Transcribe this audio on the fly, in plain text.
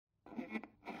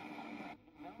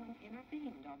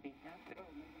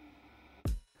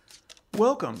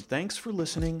Welcome. Thanks for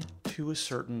listening to A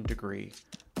Certain Degree.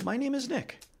 My name is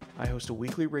Nick. I host a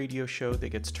weekly radio show that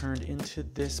gets turned into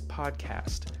this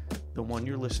podcast, the one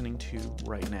you're listening to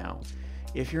right now.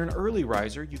 If you're an early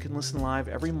riser, you can listen live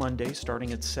every Monday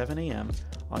starting at 7 a.m.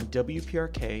 on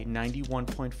WPRK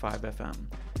 91.5 FM.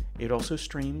 It also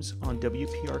streams on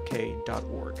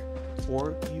WPRK.org,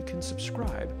 or you can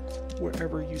subscribe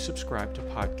wherever you subscribe to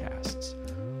podcasts.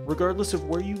 Regardless of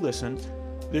where you listen,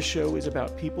 this show is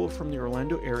about people from the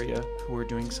Orlando area who are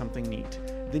doing something neat.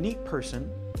 The neat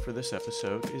person for this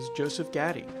episode is Joseph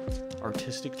Gaddy,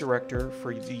 Artistic Director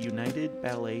for the United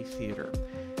Ballet Theater.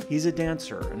 He's a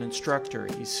dancer, an instructor.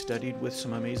 He's studied with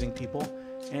some amazing people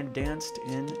and danced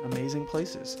in amazing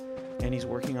places. And he's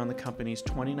working on the company's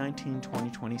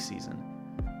 2019-2020 season.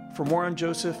 For more on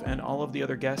Joseph and all of the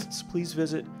other guests, please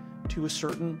visit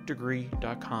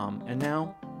toacertaindegree.com. And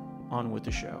now, on with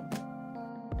the show.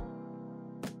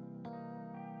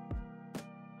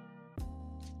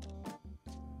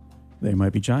 They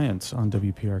Might Be Giants on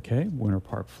WPRK, Winter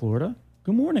Park, Florida.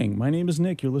 Good morning. My name is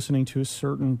Nick. You're listening to A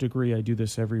Certain Degree. I do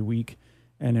this every week,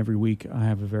 and every week I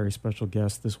have a very special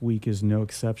guest. This week is no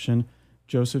exception.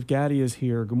 Joseph Gaddy is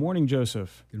here. Good morning,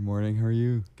 Joseph. Good morning. How are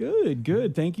you? Good,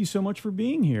 good. Thank you so much for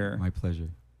being here. My pleasure.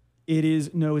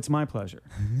 It's my pleasure.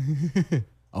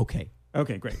 Okay.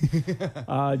 Okay, great.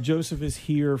 Joseph is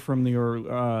here from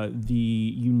the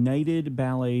United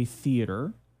Ballet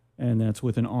Theater, and that's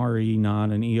with an R-E,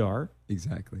 not an E-R.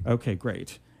 Exactly. Okay,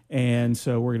 great. And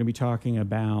so we're going to be talking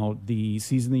about the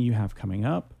season that you have coming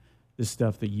up, the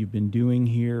stuff that you've been doing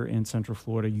here in Central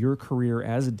Florida, your career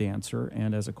as a dancer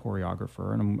and as a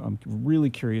choreographer. And I'm really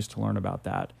curious to learn about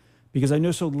that because I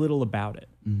know so little about it.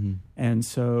 Mm-hmm. And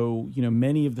so,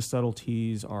 many of the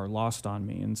subtleties are lost on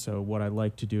me. And so what I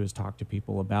like to do is talk to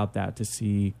people about that to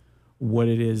see what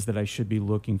it is that I should be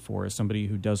looking for as somebody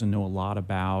who doesn't know a lot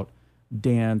about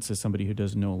dance, as somebody who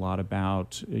doesn't know a lot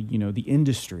about, the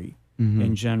industry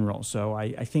in general. So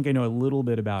I think I know a little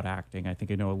bit about acting. I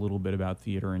think I know a little bit about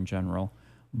theater in general.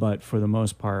 But for the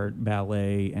most part,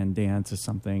 ballet and dance is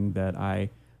something that I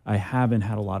haven't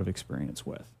had a lot of experience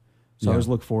with. So I always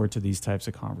look forward to these types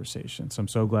of conversations. I'm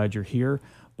so glad you're here.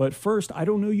 But first, I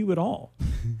don't know you at all.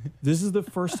 This is the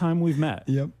first time we've met.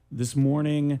 Yep. This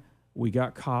morning, we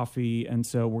got coffee, and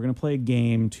so we're going to play a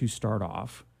game to start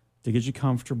off, to get you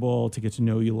comfortable, to get to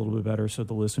know you a little bit better so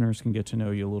the listeners can get to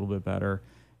know you a little bit better.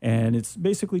 And it's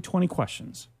basically 20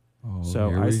 questions. Oh, so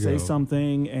I say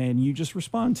something and you just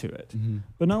respond to it. Mm-hmm.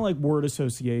 But not like word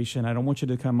association. I don't want you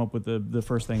to come up with the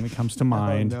first thing that comes to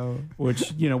mind,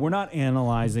 which, we're not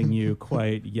analyzing you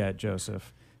quite yet,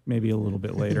 Joseph. Maybe a little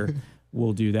bit later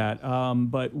we'll do that.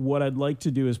 But what I'd like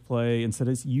to do is play, instead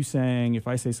of you saying, if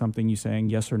I say something, you saying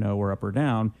yes or no or up or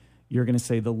down, you're going to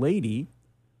say the lady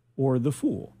or the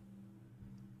fool.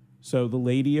 So the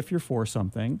lady if you're for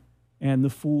something, and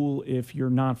the fool if you're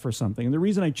not for something. And the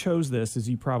reason I chose this, as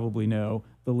you probably know,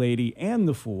 The Lady and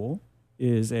the Fool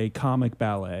is a comic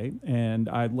ballet, and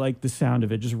I like the sound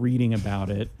of it, just reading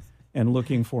about it and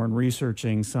looking for and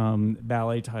researching some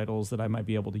ballet titles that I might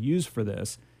be able to use for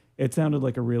this. It sounded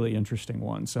like a really interesting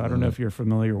one, so I don't know if you're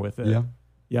familiar with it. Yeah.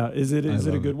 Yeah, is it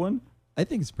a good one? I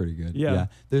think it's pretty good. Yeah.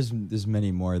 There's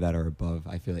many more that are above,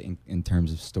 I feel like, in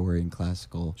terms of story and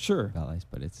classical ballets,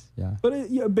 but it's,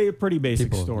 But pretty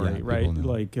basic story, right?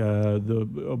 Like a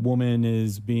woman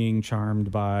is being charmed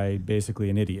by basically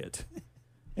an idiot.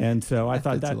 And so I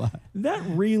thought that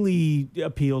really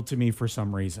appealed to me for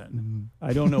some reason.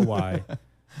 I don't know why.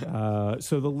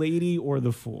 So the lady or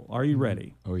the fool. Are you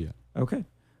ready? Oh, yeah. Okay.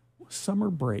 Summer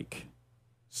break.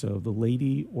 So the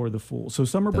lady or the fool. So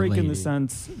summer break in the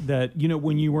sense that,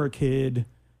 when you were a kid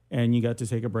and you got to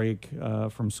take a break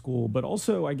from school, but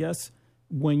also I guess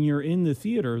when you're in the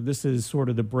theater, this is sort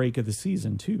of the break of the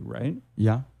season too, right?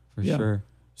 Yeah, for sure.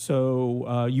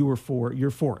 So you're for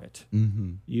it.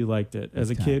 Mm-hmm. You liked it. As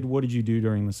a kid, what did you do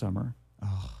during the summer?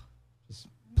 Oh, just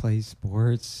play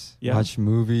sports, watch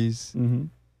movies,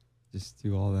 just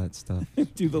do all that stuff.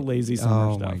 Do the lazy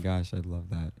summer stuff. Oh my gosh, I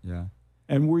love that. Yeah.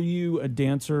 And were you a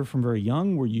dancer from very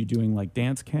young? Were you doing like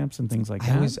dance camps and things like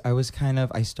that?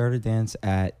 I started dance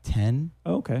at 10.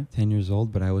 Oh, okay. 10 years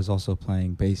old, but I was also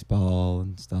playing baseball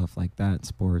and stuff like that,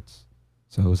 sports.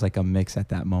 So it was like a mix at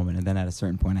that moment. And then at a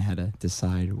certain point, I had to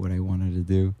decide what I wanted to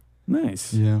do.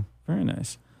 Nice. Yeah. Very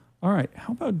nice. All right.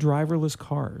 How about driverless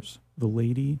cars? The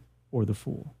lady or the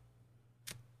fool?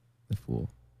 The fool.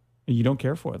 You don't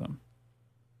care for them.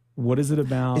 What is it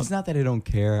about? It's not that I don't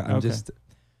care. I'm just,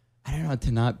 I don't know,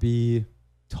 to not be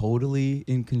totally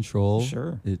in control.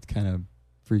 Sure. It kind of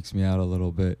freaks me out a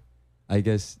little bit. I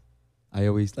guess I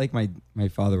always, like my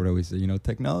father would always say,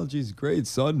 technology is great,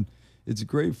 son. It's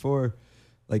great for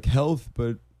like health,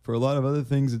 but for a lot of other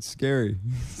things, it's scary.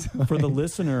 For the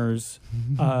listeners,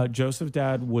 Joseph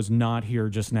Dad was not here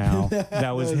just now.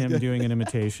 That was him doing an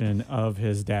imitation of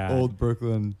his dad. Old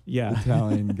Brooklyn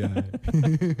Italian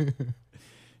guy.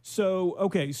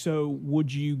 So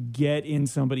would you get in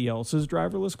somebody else's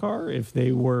driverless car if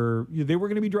they were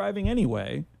going to be driving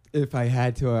anyway? If I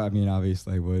had to, I mean,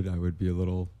 obviously I would. I would be a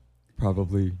little,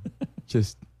 probably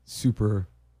just super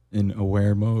in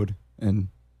aware mode and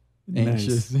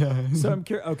anxious. Nice. Yeah. So I'm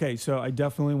curious. Okay, so I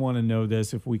definitely want to know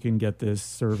this if we can get this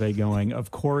survey going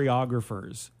of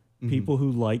choreographers, people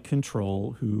who like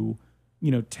control, who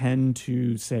tend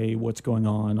to say what's going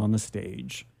on the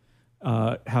stage,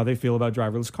 how they feel about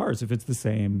driverless cars, if it's the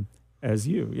same as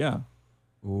you. Yeah.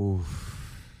 Ooh.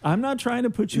 I'm not trying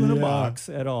to put you in a box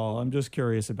at all. I'm just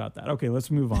curious about that. Okay, let's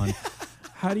move on.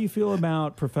 How do you feel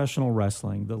about professional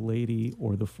wrestling, the lady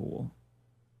or the fool?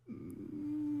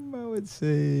 I would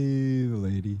say the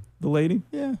lady. The lady?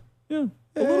 Yeah. Yeah.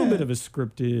 A little bit of a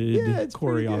scripted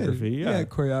choreography. Yeah.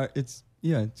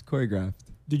 It's choreographed.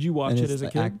 Did you watch it as a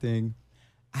kid? Acting.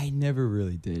 I never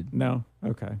really did. No?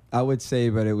 Okay. I would say,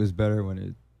 but it was better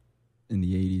in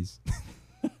the 80s.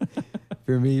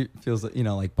 For me, it feels like,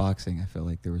 like boxing, I feel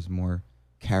like there was more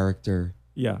character.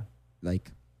 Yeah.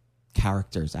 Like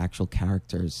characters, actual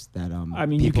characters that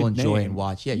you people could enjoy name. and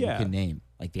watch. Yeah, you can name.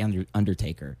 Like the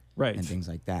Undertaker. Right. And things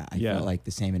like that. I felt like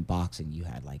the same in boxing. You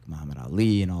had like Muhammad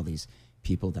Ali and all these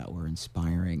people that were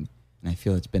inspiring. And I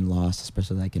feel it's been lost,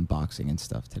 especially like in boxing and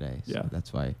stuff today. So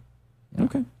that's why. Yeah.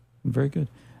 Okay. Very good.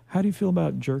 How do you feel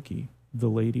about jerky, the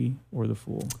lady or the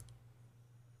fool?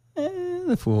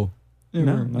 The fool.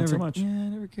 Not so much. Yeah, I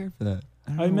never cared for that.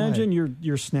 I imagine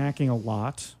you're snacking a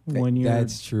lot when you're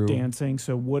dancing.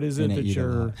 So what is it that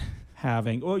you're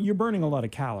having? Well, you're burning a lot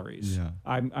of calories. Yeah.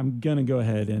 I'm going to go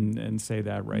ahead and say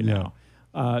that right now.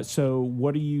 So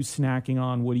what are you snacking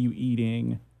on? What are you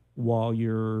eating while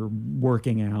you're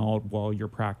working out, while you're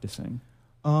practicing?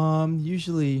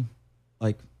 Usually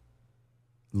like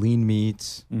lean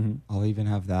meats. Mm-hmm. I'll even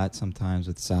have that sometimes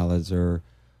with salads or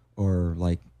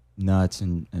like nuts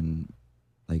and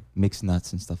like mixed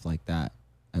nuts and stuff like that.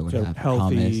 I would have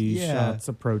healthy hummus. shots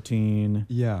of protein.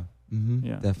 Yeah. Mm-hmm.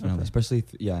 Yeah, definitely. okay. Especially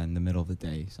in the middle of the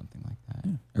day, something like that.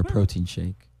 Yeah. Or protein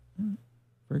shake.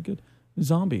 Very good.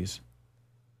 Zombies.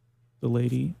 The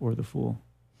lady or the fool?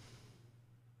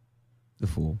 The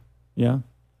fool. Yeah?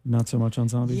 Not so much on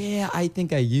zombies? Yeah, I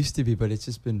think I used to be, but it's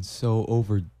just been so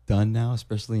overdone now,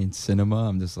 especially in cinema.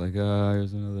 I'm just like,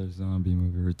 here's another zombie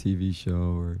movie or a TV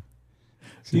show. Or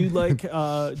Do you like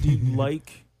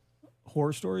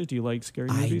horror stories? Do you like scary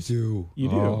movies? I do. You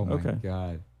do? Oh my Okay.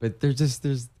 God. But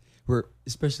we're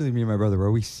especially me and my brother, we're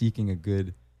always seeking a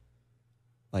good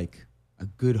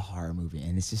horror movie,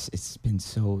 and it's been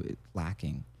so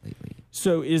lacking lately.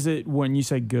 So is it, when you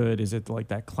say good, is it like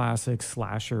that classic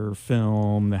slasher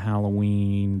film, the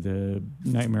Halloween, the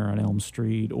Nightmare on Elm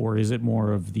Street, or is it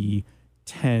more of the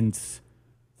tense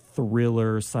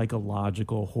thriller,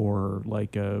 psychological horror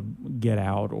like a Get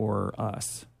Out or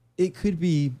Us? It could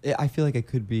be. I feel like it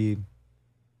could be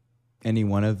any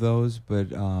one of those,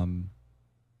 but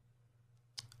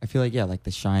I feel like like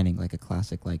The Shining, like a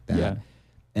classic like that. Yeah.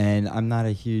 And I'm not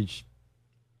a huge.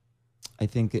 I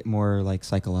think it more like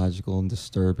psychological and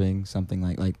disturbing, something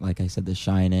like I said, The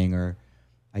Shining, or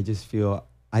I just feel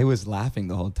I was laughing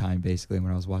the whole time basically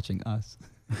when I was watching Us.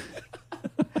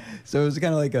 So it was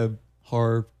kind of like a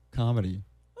horror comedy.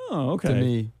 Oh, okay. To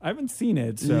me. I haven't seen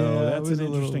it, so that's was an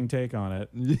a interesting take on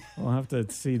it. We'll have to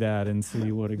see that and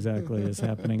see what exactly is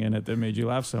happening in it that made you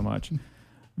laugh so much.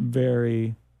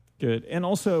 Very good. And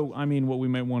also, I mean, what we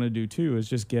might want to do too is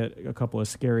just get a couple of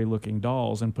scary looking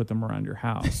dolls and put them around your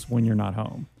house when you're not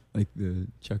home. Like the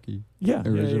Chucky. Yeah.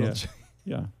 Original.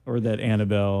 Yeah. Or that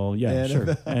Annabelle. Yeah,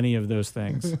 Annabelle. sure. Any of those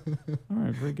things. All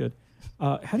right, very good.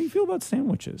 How do you feel about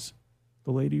sandwiches?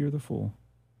 The lady or the fool?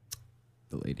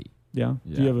 The lady. Yeah?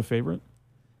 Yeah. Do you have a favorite?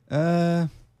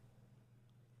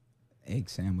 Egg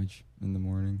sandwich in the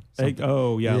morning. Egg, a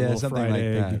little something fried like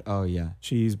egg, that. Oh yeah.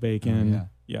 cheese, bacon. Oh,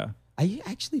 yeah. I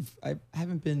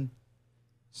haven't been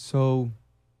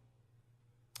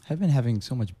having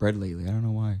so much bread lately. I don't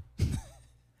know why.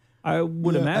 I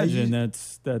would imagine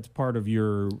that's part of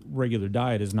your regular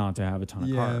diet is not to have a ton of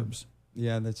carbs.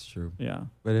 Yeah, that's true. Yeah.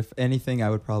 But if anything, I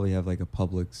would probably have like a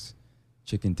Publix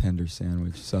chicken tender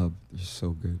sandwich sub. They're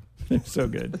so good. They're so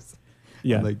good.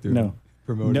 Yeah.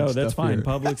 Promoting No, that's stuff fine. here.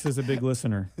 Publix is a big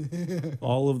listener.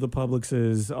 All of the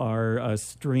Publixes are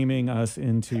streaming us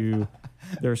into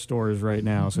their stores right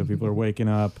now. So people are waking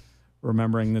up,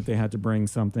 remembering that they had to bring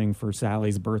something for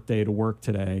Sally's birthday to work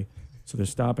today. So they're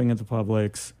stopping at the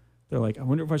Publix. They're like, I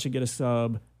wonder if I should get a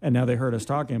sub. And now they heard us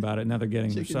talking about it. Now they're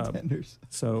getting their Chicken sub. tenders.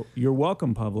 So you're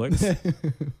welcome, Publix.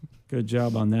 Good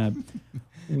job on that.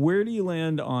 Where do you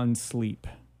land on sleep?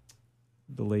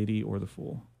 The lady or the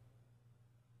fool?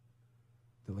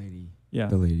 The lady. Yeah.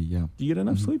 The lady, yeah. Do you get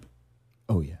enough Mhm. sleep?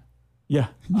 Oh, yeah. Yeah,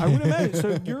 I would imagine.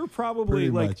 So you're probably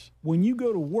Pretty like, much. when you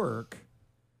go to work,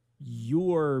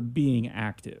 you're being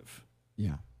active.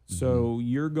 Yeah. So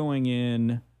you're going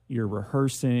in, you're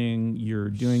rehearsing, you're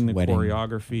doing Sweating. the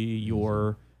choreography,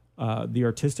 you're the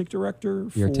artistic director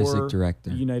The artistic for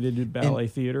director. United Ballet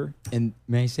Theater. And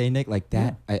may I say, Nick, like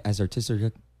that, as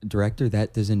artistic director,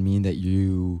 that doesn't mean that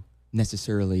you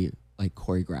necessarily like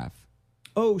choreograph.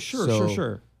 Oh, sure, So-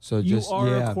 sure. So You just are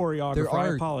yeah, a choreographer. there I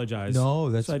are- apologize.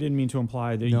 No, that's So I didn't mean to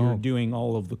imply that No. you're doing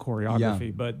all of the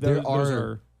choreography, but There those are-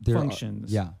 are there are-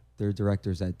 functions. yeah, there are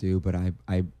directors that do, but I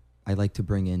like to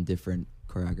bring in different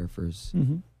choreographers,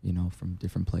 hmm you know, from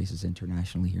different places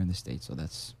internationally here in the States. So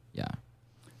that's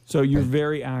So you're Right.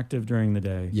 very active during the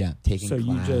day. yeah, taking So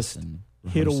you class just and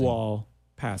Hit a rehearsing. wall,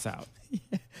 pass out.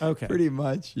 Okay. Pretty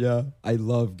much, yeah. I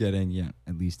love getting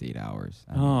at least 8 hours.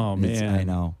 Oh, it's- man. I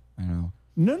know. No.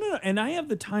 And I have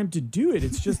the time to do it.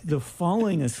 It's just the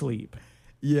falling asleep,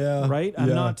 Yeah, right? I'm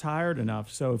not tired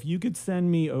enough. So if you could send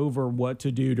me over what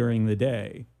to do during the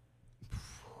day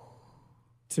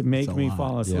to make a me lot,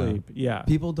 fall yeah. asleep. Yeah.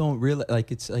 People don't realize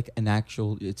like it's like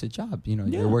it's a job. You know,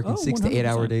 Yeah. you're working Oh, 6 to 8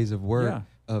 hour 100%. days of work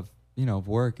Yeah. of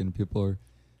work, and people are.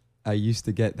 I used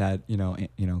to get that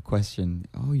question.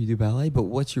 Oh, you do ballet, but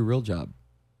what's your real job?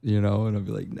 And I'd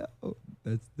be like, no,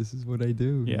 this is what I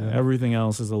do. Yeah. you know? Everything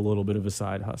else is a little bit of a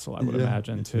side hustle, I would Yeah.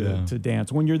 imagine, Yeah. to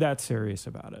dance when you're that serious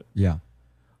about it. yeah.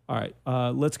 All right.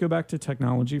 Let's go back to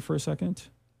technology for a second.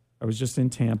 I was just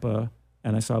in Tampa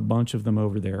and I saw a bunch of them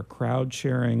over there. Crowd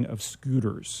sharing of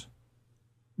scooters.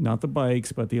 Not the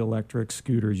bikes, but the electric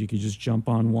scooters. You could just jump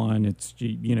on one. It's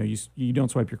you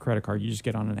don't swipe your credit card. You just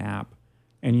get on an app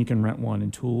and you can rent one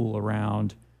and tool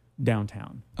around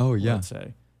downtown. Oh yeah. Let's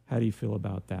say. How do you feel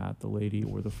about that? The lady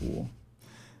or the fool?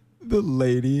 The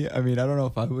lady. I mean, I don't know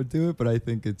if I would do it, but I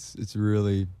think it's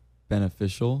really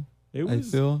beneficial. It I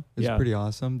was feel it's yeah. pretty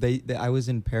awesome. I was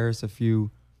in Paris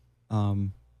little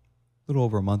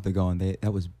over a month ago, and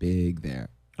that was big there.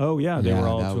 Oh yeah, they were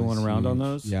all that tooling was around on huge.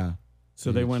 those. Yeah,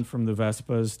 So they huge. went from the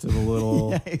Vespas to the little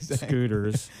Yeah, exactly.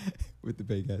 scooters. with the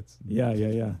baguettes.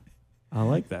 Yeah. I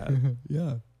like that.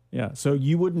 Yeah. Yeah. So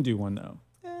you wouldn't do one though.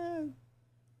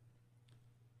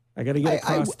 I got to get I-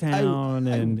 across town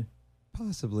and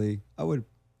Possibly, I would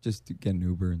just get an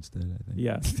Uber instead. I think.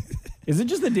 yeah. Is it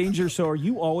just the danger? So are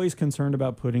you always concerned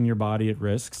about putting your body at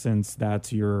risk since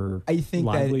that's your I think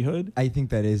livelihood? I think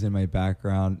that is in my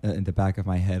background, in the back of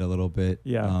my head a little bit.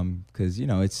 Yeah. Because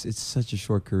it's such a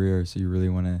short career, so you really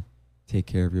want to take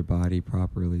care of your body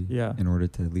properly. Yeah. In order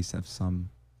to at least have some,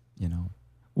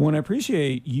 Well, and I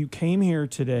appreciate you came here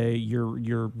today.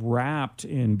 You're wrapped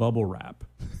in bubble wrap,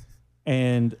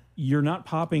 and you're not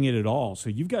popping it at all. So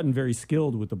you've gotten very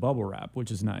skilled with the bubble wrap,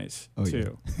 which is nice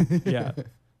too. Yeah.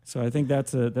 So I think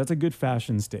that's a good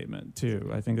fashion statement too.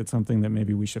 I think it's something that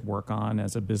maybe we should work on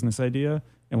as a business idea,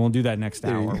 and we'll do that next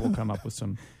There you hour. go. We'll come up with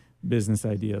some business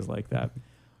ideas like that.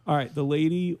 All right, the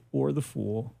lady or the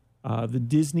fool, the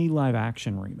Disney live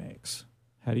action remakes.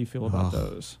 How do you feel about Ugh.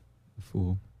 those?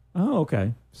 Fool. Oh,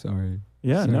 okay. Sorry.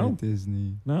 Yeah, Sorry, no.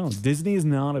 Disney. No, Disney is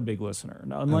not a big listener.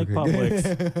 Unlike Okay.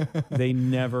 Publix, they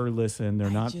never listen. They're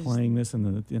not playing this in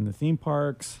the theme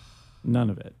parks. None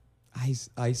of it.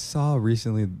 I saw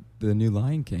recently the new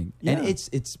Lion King, and Yeah.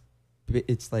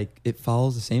 it's like it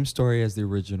follows the same story as the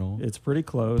original, It's pretty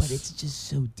close. but it's just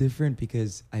so different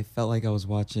because I felt like I was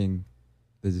watching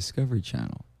the Discovery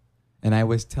Channel, and I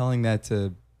was telling that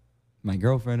to my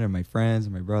girlfriend and my friends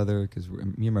and my brother because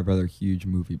me and my brother are huge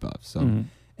movie buffs. So, Mhm.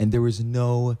 and there was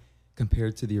no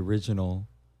compared to the original.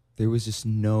 There was just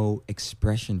no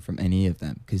expression from any of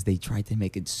them because they tried to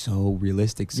make it so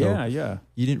realistic. So yeah.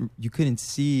 you couldn't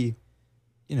see,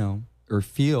 or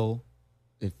feel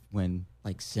if when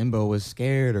like Simba was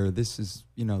scared or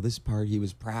this part he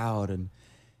was proud, and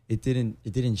it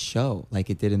didn't show like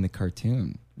it did in the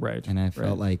cartoon. Right. And I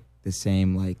felt like the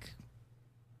same like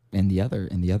in the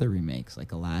other remakes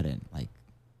like Aladdin, like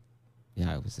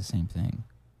it was the same thing.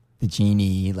 The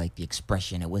genie, like the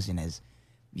expression, it wasn't as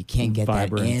you can't get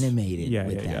Vibrant. that animated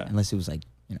with that yeah. unless it was like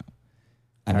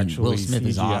I mean, Actually Will Smith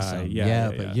is CGI, awesome.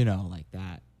 yeah. But like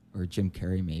that. Or Jim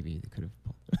Carrey maybe they could have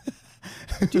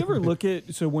pulled. Do you ever look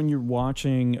at, so when you're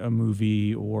watching a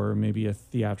movie or maybe a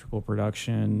theatrical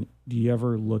production, do you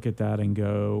ever look at that and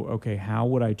go, okay, how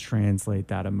would I translate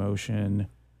that emotion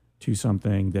to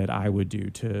something that I would do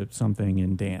to something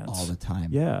in dance. All the time.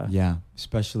 Yeah. Yeah.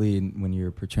 Especially when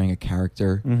you're portraying a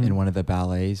character in one of the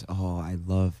ballets. Oh, I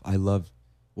love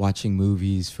watching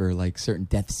movies for like certain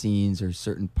death scenes or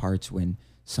certain parts when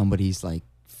somebody's like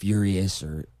furious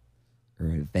or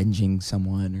avenging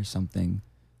someone or something.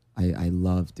 I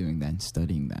love doing that and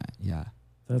studying that. Yeah.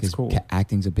 That's because cool.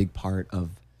 Acting's a big part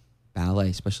of ballet,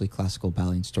 especially classical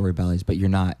ballet and story ballets, but you're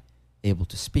not able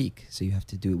to speak, so you have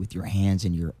to do it with your hands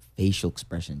and your facial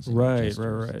expressions. And Right.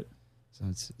 So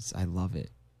it's I love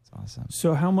it. It's awesome.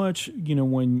 So how much,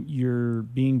 when you're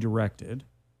being directed,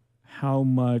 how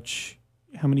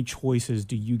many choices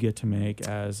do you get to make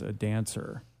as a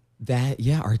dancer?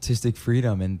 Artistic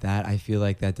freedom, and that I feel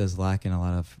like that does lack in a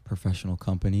lot of professional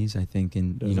companies. I think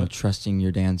in trusting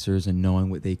your dancers and knowing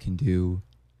what they can do,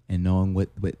 and knowing what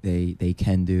they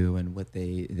can do and what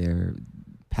they're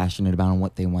passionate about and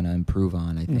what they want to improve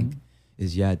on. I think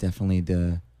is definitely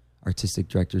the artistic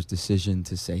director's decision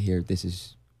to say, here, this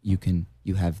is you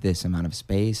have this amount of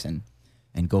space and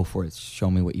go for it.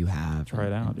 Show me what you have. Try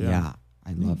it out. Yeah,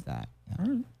 I love that. Yeah.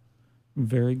 All right.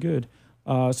 Very good.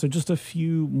 So just a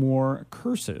few more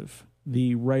cursive,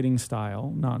 the writing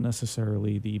style, not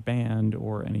necessarily the band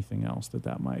or anything else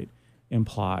that might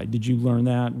imply. Did you learn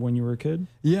that when you were a kid?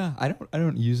 Yeah, I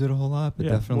don't use it a whole lot, but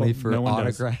definitely for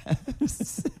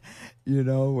autographs.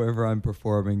 Wherever I'm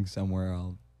performing somewhere,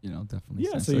 I'll definitely.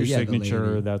 Yeah, so your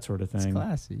signature, that sort of thing. It's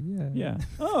classy. Yeah. Yeah.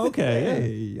 Oh,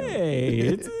 okay. Hey,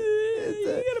 you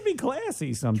gotta be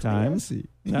classy sometimes. Classy.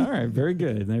 All right, very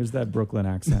good. There's that Brooklyn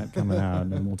accent coming out,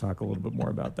 and we'll talk a little bit more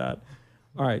about that.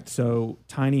 All right, so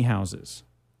tiny houses,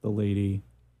 the lady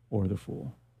or the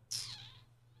fool.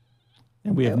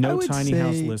 And we have no tiny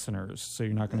house listeners, so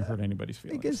you're not going to hurt anybody's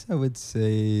feelings. I guess I would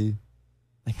say,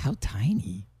 like, how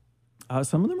tiny?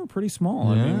 Some of them are pretty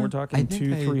small. Yeah. I mean, we're talking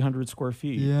 200-300 square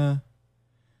feet. Yeah.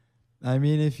 I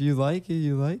mean, if you like it,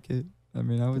 you like it. I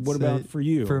mean, I would say. What about for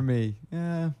you? For me,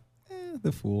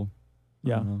 the fool.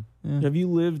 Yeah. Yeah. Have you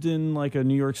lived in like a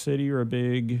New York City or a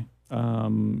big,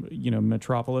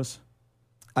 metropolis?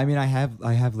 I mean, I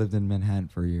have lived in Manhattan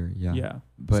for a year. Yeah. Yeah.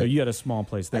 But so you had a small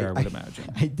place there, I would imagine.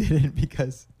 I didn't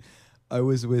because I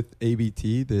was with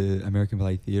ABT, the American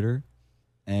Ballet Theater,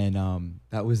 and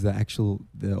that was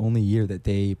the only year that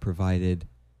they provided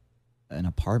an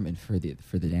apartment for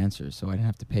the dancers, so I didn't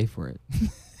have to pay for it.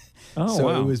 Oh, so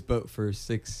wow. it was booked for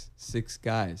six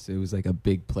guys. So it was like a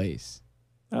big place.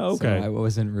 Oh, okay. So I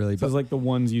wasn't really. So it's like the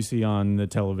ones you see on the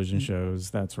television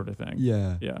shows, that sort of thing.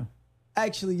 Yeah. Yeah.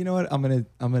 Actually, you know what? I'm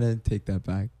gonna take that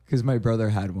back because my brother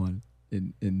had one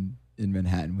in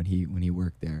Manhattan when he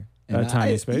worked there. A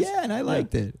tiny space. Yeah, and I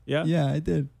liked it. Yeah. Yeah, I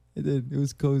did. It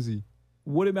was cozy.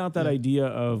 What about that idea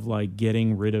of like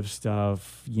getting rid of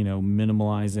stuff,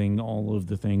 minimalizing all of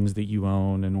the things that you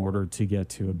own in order to get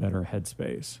to a better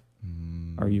headspace?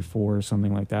 Are you for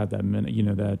something like that? That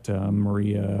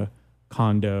Maria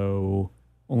Kondo,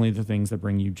 only the things that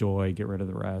bring you joy, get rid of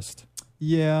the rest.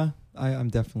 Yeah, I'm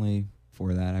definitely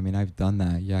for that. I mean, I've done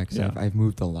that. Yeah, because I've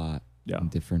moved a lot in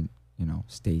different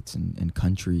states and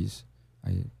countries.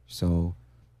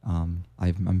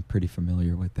 I'm pretty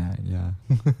familiar with that. Yeah.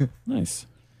 Nice.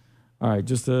 All right,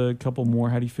 just a couple more.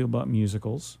 How do you feel about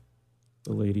musicals?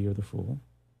 The Lady or the Fool?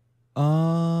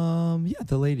 Yeah,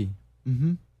 The Lady.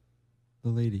 Mm-hmm. The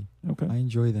Lady. Okay. I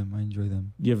enjoy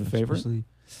them. Do you have a favorite?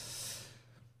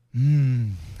 I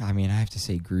mean, I have to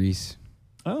say Grease.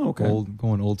 Oh, okay.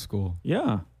 Going old school.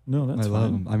 Yeah. No, that's fine. I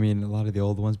love them. I mean, a lot of the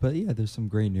old ones, but yeah, there's some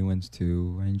great new ones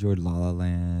too. I enjoyed La La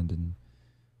Land and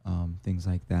things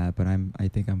like that. But I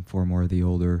think I'm for more of the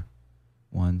older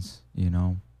ones.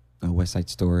 West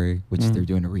Side Story, which they're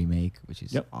doing a remake, which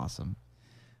is awesome.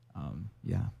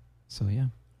 Yeah. So yeah.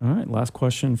 All right. Last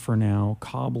question for now.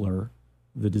 Cobbler,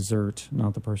 the dessert,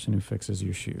 not the person who fixes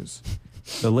your shoes.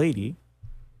 The lady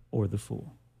or the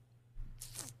fool?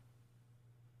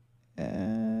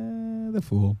 The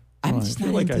Fool. I'm just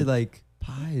not into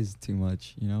pies too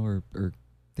much, or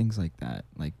things like that,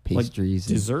 like pastries,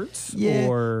 like desserts. Yeah.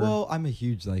 Or well, I'm a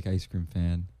huge ice cream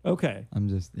fan. Okay. I'm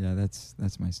just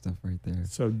that's my stuff right there.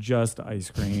 So just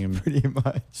ice cream, pretty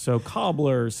much. So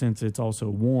cobbler, since it's also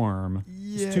warm,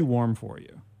 it's too warm for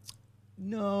you.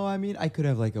 No, I mean I could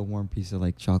have a warm piece of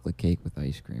chocolate cake with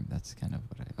ice cream. That's kind of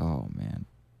what oh man,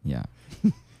 yeah.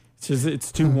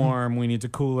 It's too warm. We need to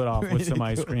cool it off with some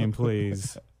ice cream,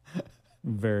 please.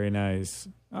 Very nice.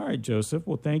 All right, Joseph.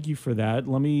 Well, thank you for that.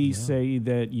 Let me say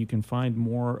that you can find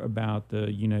more about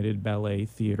the United Ballet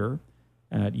Theater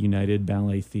at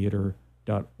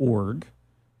unitedballettheater.org.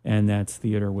 and that's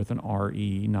theater with an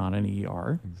R-E, not an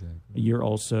E-R. Exactly. You're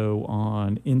also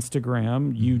on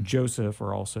Instagram. You, Joseph,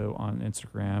 are also on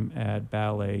Instagram at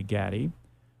Ballet Gatti,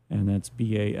 and that's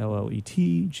BALLET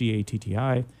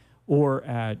GATTI, or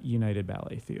at United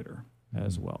Ballet Theater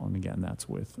as well. And again, that's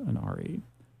with an R-E.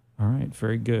 All right,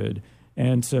 very good.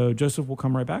 And so Joseph will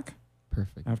come right back.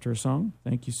 Perfect. After a song.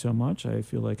 Thank you so much. I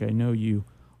feel like I know you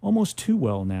almost too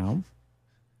well now.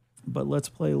 But let's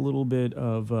play a little bit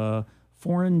of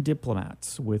Foreign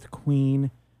Diplomats with Queen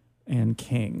and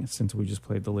King, since we just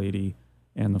played The Lady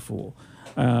and the Fool.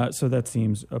 So that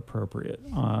seems appropriate.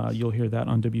 You'll hear that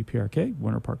on WPRK,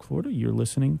 Winter Park, Florida. You're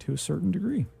listening to A Certain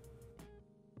Degree.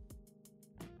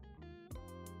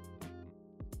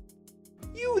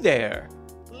 You there,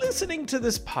 listening to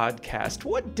this podcast,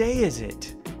 what day is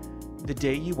it? The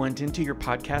day you went into your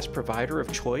podcast provider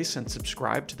of choice and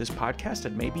subscribed to this podcast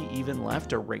and maybe even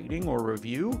left a rating or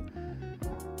review?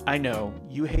 I know,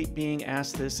 you hate being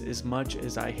asked this as much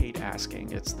as I hate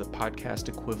asking. It's the podcast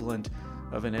equivalent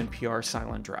of an NPR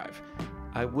silent drive.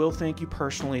 I will thank you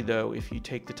personally, though, if you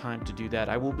take the time to do that.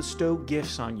 I will bestow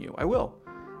gifts on you. I will.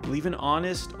 Leave an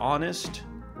honest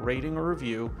rating or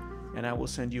review, and I will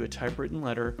send you a typewritten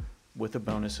letter with a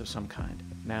bonus of some kind.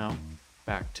 Now,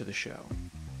 back to the show.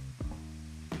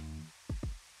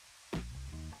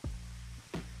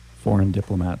 Foreign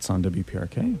Diplomats on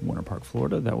WPRK, Winter Park,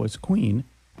 Florida. That was Queen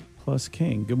plus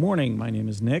King. Good morning. My name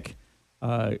is Nick.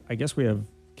 I guess we have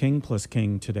King plus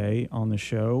King today on the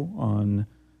show on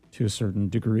To a Certain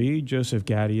Degree. Joseph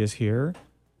Gatti is here.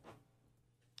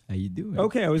 How you doing?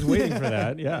 Okay, I was waiting for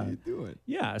that. Yeah. How you doing?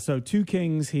 Yeah, so two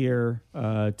kings here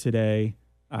today,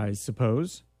 I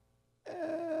suppose.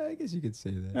 I guess you could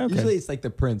say that. Okay. Usually it's like the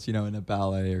prince, in a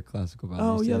ballet or classical ballet.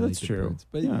 Oh, you say, yeah, like, that's the true. prince.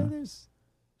 But Yeah. there's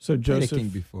So played a king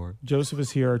Joseph, before. Joseph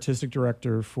is here, artistic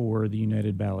director for the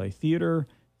United Ballet Theater.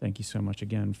 Thank you so much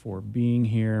again for being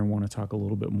here, and want to talk a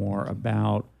little bit more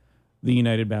about the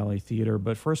United Ballet Theater.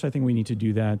 But first, I think we need to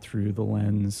do that through the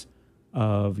lens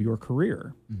of your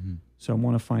career. Mm-hmm. So I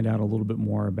want to find out a little bit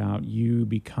more about you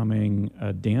becoming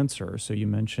a dancer. So you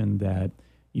mentioned that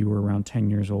you were around 10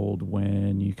 years old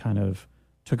when you kind of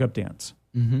took up dance.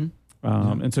 Mm-hmm.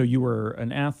 And so you were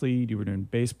an athlete, you were doing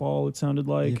baseball, it sounded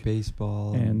like.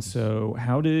 Baseball. And so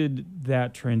how did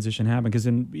that transition happen? Because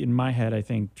in my head, I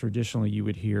think traditionally you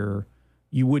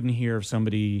wouldn't hear of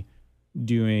somebody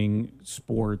doing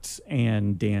sports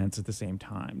and dance at the same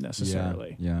time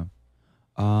necessarily. Yeah.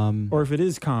 Or if it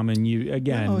is common,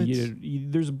 No,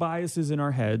 there's biases in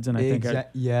our heads, and I think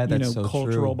that's so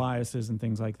cultural true. biases and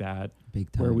things like that,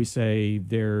 Big time. where we say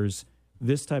there's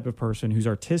this type of person who's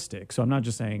artistic. So I'm not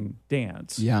just saying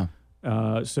dance. Yeah.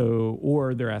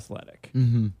 Or they're athletic.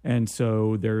 Mm-hmm. And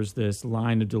so there's this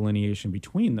line of delineation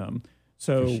between them.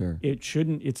 So For sure.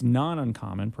 it's not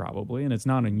uncommon probably, and it's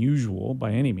not unusual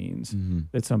by any means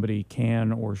that somebody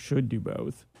can or should do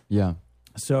both. Yeah.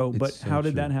 So, but It's so how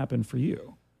did true. that happen for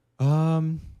you?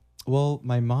 Well,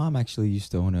 my mom actually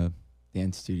used to own a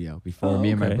dance studio before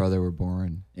me and my okay. brother were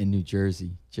born in New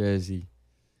Jersey.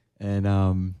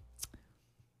 And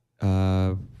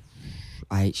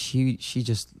she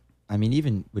just,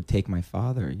 even would take my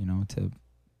father, to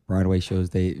Broadway shows.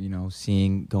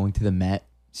 Going to the Met,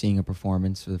 seeing a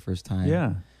performance for the first time.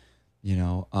 Yeah.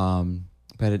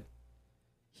 But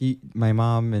my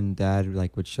mom and dad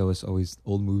would show us always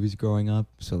old movies growing up.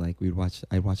 So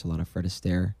I'd watch a lot of Fred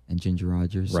Astaire and Ginger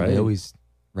Rogers. Right. So I always,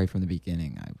 right from the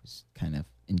beginning, I was kind of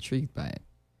intrigued by it.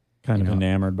 Kind of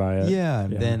enamored by it. Yeah.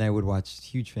 Yeah. Then I would watch,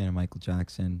 huge fan of Michael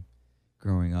Jackson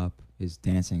growing up. His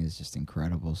dancing is just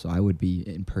incredible. So I would be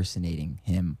impersonating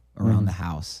him around the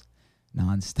house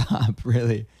nonstop,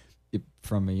 really,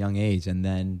 from a young age. And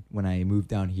then when I moved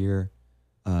down here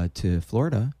to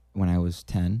Florida when I was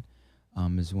 10,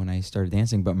 is when I started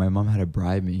dancing. But my mom had to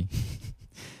bribe me.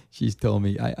 She's told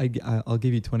me, I'll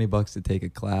give you $20 to take a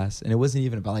class. And it wasn't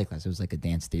even a ballet class. It was like a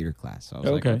dance theater class. So I was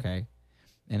okay.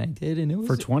 And I did, and it was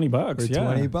For $20. for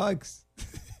Yeah. $20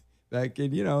 back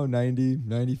in 90,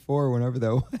 94, whenever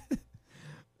that was.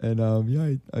 And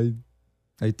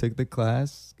I took the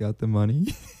class, got the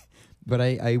money, but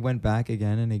I went back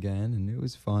again and again, and it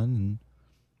was fun.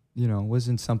 And it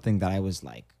wasn't something that I was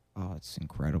like, oh, it's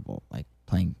incredible, like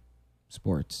playing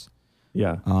sports.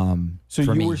 Yeah. So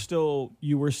you were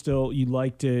still you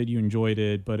liked it, you enjoyed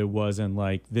it, but it wasn't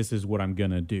like, this is what I'm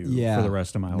gonna do for the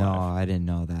rest of my No, life. I didn't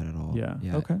know that at all.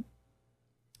 Yeah. Okay.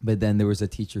 But then there was a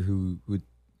teacher who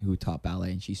taught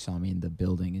ballet, and she saw me in the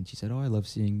building, and she said, "Oh, I love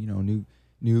seeing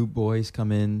new boys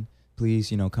come in.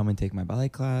 Please, come and take my ballet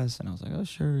class." And I was like, "Oh,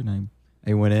 sure." And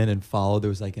I went in and followed. There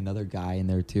was another guy in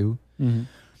there too,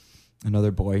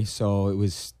 another boy. So it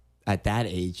was at that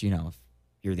age,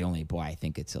 you're the only boy, I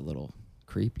think it's a little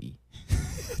creepy.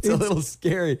 It's a little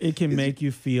scary. It can make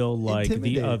you feel like the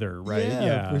intimidating. other, right?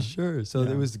 Yeah, for sure. So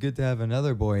Yeah. it was good to have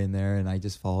another boy in there, and I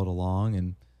just followed along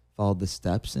and followed the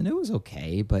steps, and it was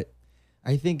okay. But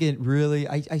I think it really,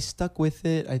 I stuck with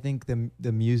it. I think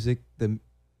the music,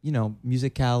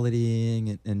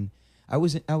 musicality, and I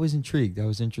was intrigued. I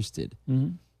was interested.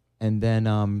 Mhm. And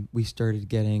then we started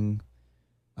getting,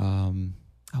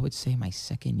 I would say my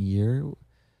second year.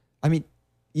 I mean,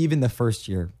 even the first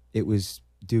year, it was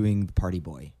doing the party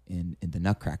boy in the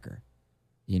Nutcracker.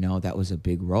 That was a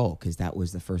big role because that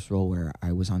was the first role where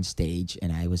I was on stage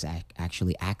and I was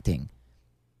actually acting,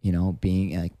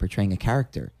 being like portraying a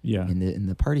character Yeah. in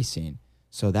the party scene.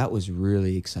 So that was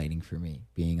really exciting for me,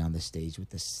 being on the stage with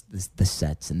the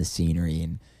sets and the scenery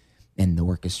and the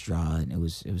orchestra, and it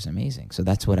was amazing. So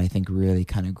that's what I think really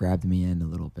kind of grabbed me in a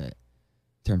little bit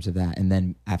in terms of that. And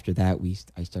then after that,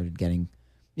 I started getting,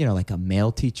 like a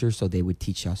male teacher, so they would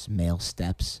teach us male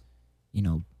steps,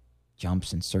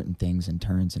 jumps and certain things and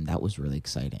turns, and that was really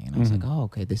exciting. And I was like, oh,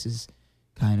 okay, this is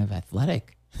kind of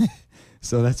athletic.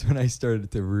 So that's when I started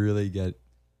to really get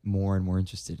more and more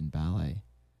interested in ballet.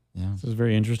 Yeah. So it's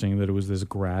very interesting that it was this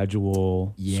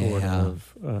gradual sort Yeah.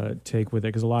 of take with it,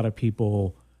 because a lot of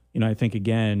people, I think,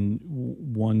 again,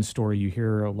 one story you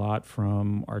hear a lot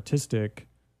from artistic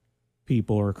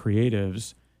people or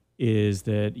creatives is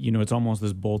that, it's almost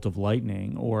this bolt of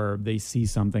lightning, or they see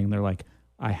something and they're like,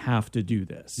 I have to do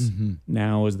this. Mm-hmm.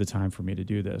 Now is the time for me to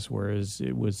do this. Whereas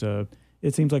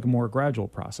it seems like a more gradual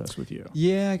process with you.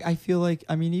 Yeah, I feel like,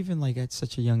 even like at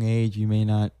such a young age, you may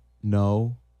not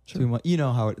know too much. You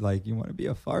know how it, like, you want to be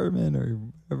a fireman or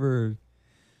whatever.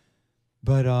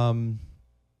 But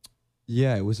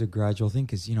yeah, it was a gradual thing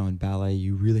because, in ballet,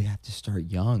 you really have to start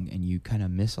young and you kind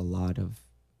of miss a lot of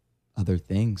other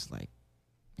things like,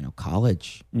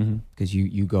 college, because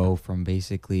you go from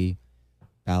basically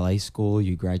ballet school,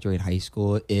 you graduate high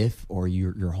school or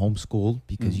you're homeschooled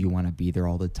because you want to be there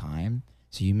all the time.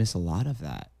 So you miss a lot of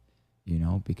that,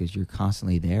 because you're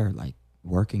constantly there, like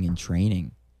working and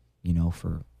training,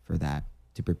 for that,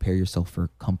 to prepare yourself for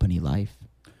company life.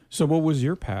 So what was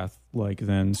your path like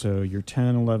then? So you're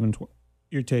 10, 11, 12,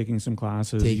 you're taking some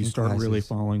classes, you start really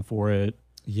falling for it.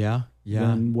 Yeah.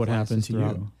 Then what Classes happened to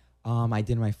throughout. you? I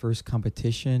did my first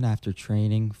competition after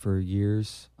training for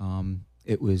years.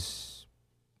 It was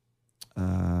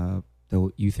the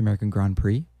Youth American Grand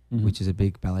Prix, which is a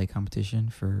big ballet competition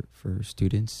for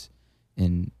students.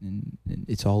 And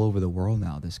it's all over the world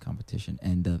now, this competition.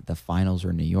 And the finals are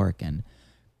in New York. And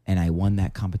I won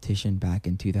that competition back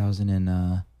in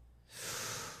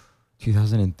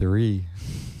 2003.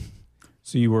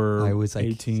 So you were I was like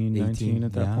 18, 19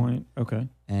 at that yeah. point? Okay.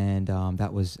 And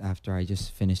that was after I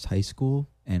just finished high school,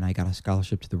 and I got a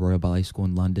scholarship to the Royal Ballet School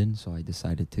in London, so I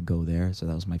decided to go there. So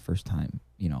that was my first time,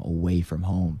 away from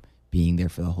home, being there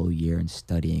for the whole year and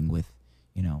studying with,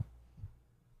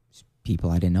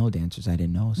 people I didn't know, dancers I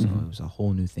didn't know. So it was a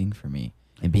whole new thing for me.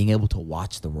 And being able to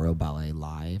watch the Royal Ballet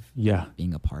live, Yeah.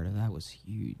 being a part of that was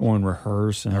huge. Or and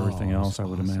rehearse and everything it was else, I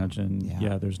would awesome. imagine. Yeah.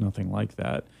 Yeah, there's nothing like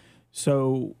that.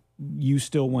 So you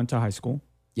still went to high school?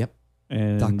 Yep.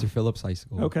 And Dr. Phillips High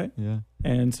School. Okay. Yeah.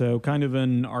 And so kind of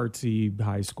an artsy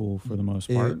high school for the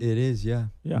most part. It is, yeah.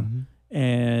 Yeah. Mhm.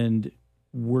 And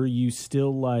were you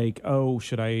still like, oh,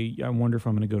 I wonder if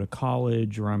I'm going to go to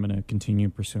college or I'm going to continue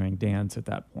pursuing dance at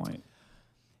that point?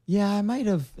 Yeah, it might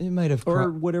have.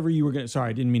 Or whatever you were going to,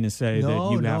 sorry, I didn't mean to say that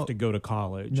No, you'd no. have to go to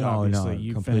college. No, Obviously, no,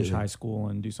 you completely. finish high school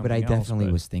and do something But I else. definitely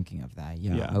but was thinking of that.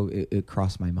 Yeah. Yeah. It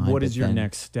crossed my mind. What but is your then-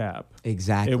 next step?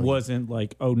 Exactly. It wasn't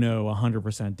like, oh no,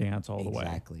 100% dance all the way.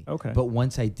 Exactly. Okay. But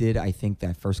once I did, I think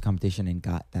that first competition and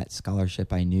got that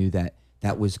scholarship, I knew that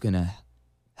was going to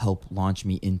help launch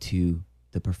me into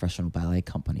the professional ballet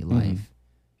company life.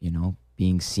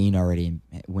 Being seen already and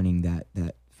winning that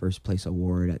first place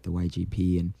award at the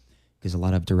YGP, and because a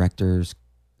lot of directors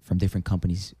from different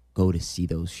companies go to see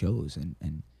those shows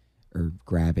and or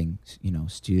grabbing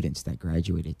students that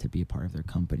graduated to be a part of their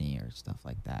company or stuff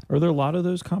like that. Are there a lot of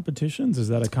those competitions? Is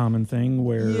that a common thing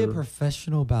where? Yeah,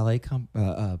 professional ballet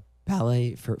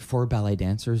ballet for ballet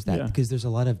dancers, that Yeah. because there's a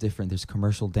lot of there's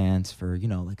commercial dance for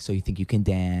like So You Think You Can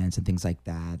Dance and things like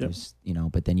that. There's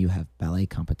but then you have ballet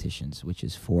competitions, which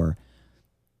is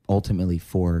ultimately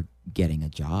for getting a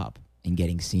job and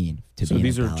getting seen to So be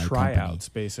these in a are ballet tryouts,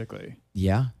 basically.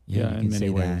 Yeah, Yeah, in many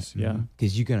ways, yeah.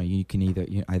 Because you can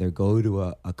either go to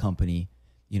a company,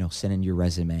 send in your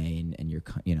resume and your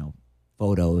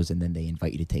photos, and then they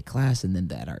invite you to take class, and then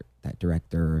that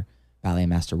director or ballet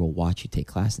master will watch you take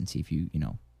class and see if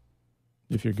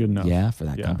If you're good enough. for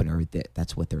that Yeah. company, or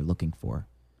that's what they're looking for.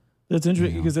 That's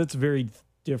interesting Yeah. because that's very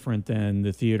different than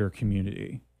the theater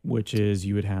community, which is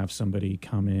you would have somebody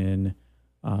come in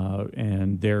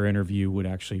and their interview would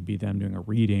actually be them doing a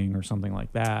reading or something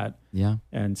like that. Yeah.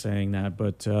 And saying that.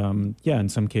 But in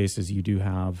some cases you do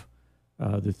have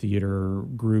the theater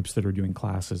groups that are doing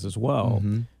classes as well.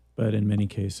 Mm-hmm. But in many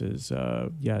cases,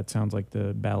 it sounds like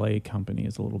the ballet company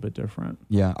is a little bit different.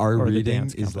 Yeah, our Or the reading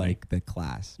dance is company. like the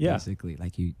class, Yeah. basically.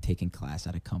 Like you taking class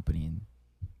at a company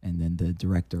and then the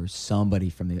director or somebody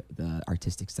from the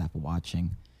artistic staff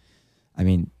watching. I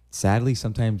mean, sadly,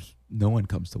 sometimes no one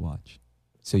comes to watch.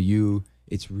 So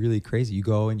it's really crazy. You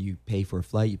go and you pay for a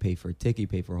flight, you pay for a ticket, you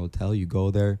pay for a hotel, you go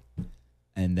there,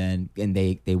 and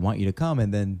they want you to come,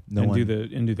 and then no one do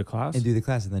the class. and do the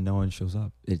class, and then no one shows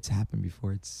up. It's happened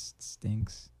before. It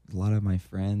stinks. A lot of my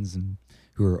friends and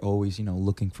who are always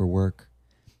looking for work.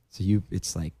 So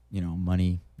it's like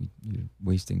money. You're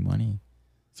wasting money.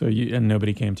 So and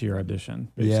nobody came to your audition.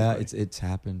 Basically. Yeah, it's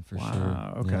happened for sure.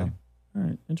 Wow. Okay. Yeah. All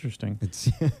right. Interesting. It's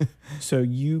So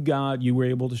you were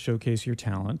able to showcase your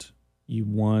talent. You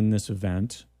won this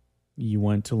event. You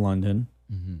went to London.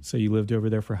 Mhm. So you lived over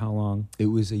there for how long? It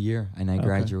was a year, and I Okay.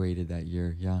 graduated that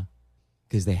year. Yeah,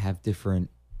 because they have different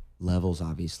levels,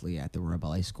 obviously, at the Royal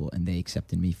Ballet School, and they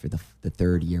accepted me for the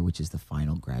third year, which is the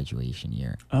final graduation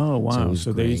year. Oh, So it wow. was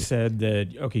So they great. said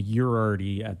that, okay, you're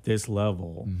already at this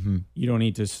level. Mm-hmm. You don't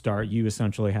need to start. You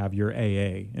essentially have your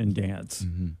AA in dance.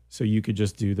 Mm-hmm. So you could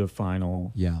just do the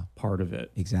final Yeah, part of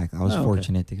it. exactly. I was Oh, okay.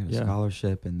 fortunate to get a Yeah.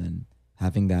 scholarship, and then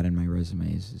having that in my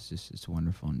resume it's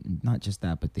wonderful. And not just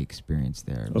that, but the experience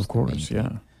there. was Of the main course, thing.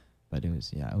 yeah. But it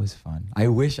was fun. I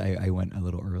wish I went a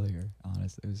little earlier,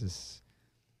 honestly. It was just,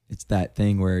 it's that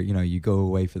thing where, you go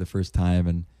away for the first time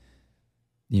and,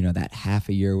 that half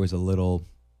a year was a little,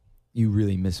 you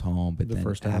really miss home. But The then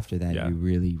first half, after that, yeah. you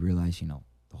really realize,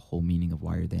 the whole meaning of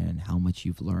why you're there and how much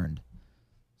you've learned.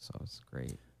 So it's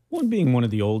great. Well, being one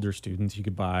of the older students, you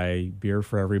could buy beer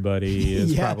for everybody.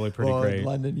 It's Yeah. probably pretty Well, great. In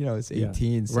London, it's Yeah.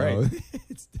 18, so Right.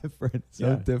 it's different. So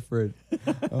Yeah. different.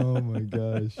 Oh my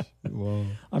gosh. Wow.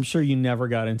 I'm sure you never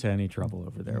got into any trouble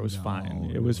over there. It was No,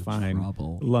 fine. It was no fine.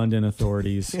 trouble. London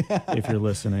authorities, if you're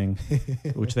listening,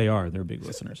 which they are, they're big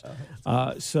listeners.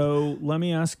 So let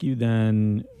me ask you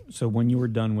then, so when you were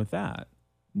done with that,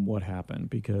 what happened?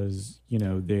 Because,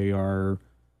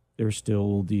 there's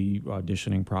still the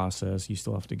auditioning process. You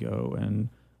still have to go. And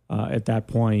at that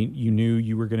point, you knew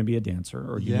you were going to be a dancer,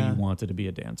 or you knew Yeah. you wanted to be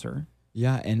a dancer.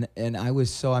 Yeah, and I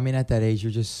was at that age,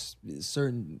 you're just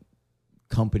certain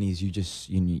companies you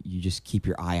just keep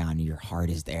your eye on, your heart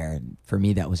is there. And for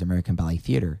me, that was American Ballet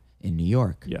Theater in New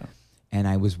York. Yeah. And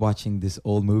I was watching this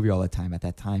old movie all the time. At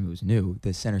that time, it was new.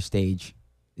 The Center Stage.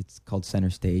 It's called Center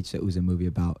Stage. So it was a movie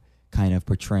about kind of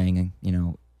portraying,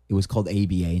 it was called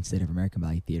ABA instead of American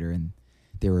Ballet Theater, and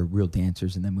there were real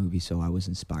dancers in the movie. So I was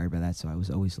inspired by that. So I was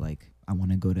always like, I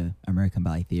want to go to American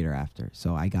Ballet Theater after.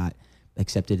 So I got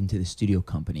accepted into the studio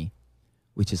company,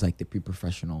 which is like the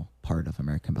pre-professional part of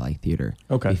American Ballet Theater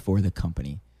before the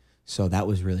company. So that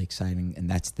was really exciting. And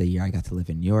that's the year I got to live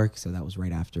in New York. So that was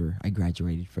right after I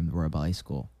graduated from the Royal Ballet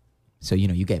School. So,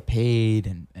 you get paid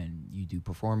and you do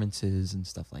performances and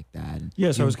stuff like that. And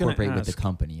Yeah, so you I was gonna incorporate with the ask-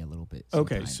 company a little bit.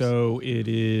 Okay, sometimes. so it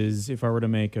is, if I were to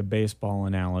make a baseball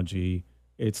analogy,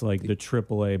 it's like the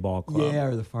AAA ball club. Yeah,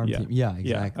 or the farm Yeah. team. Yeah,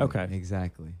 Yeah, exactly. okay.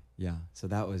 Exactly. Yeah. So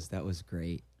that was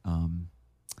great.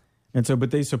 And so,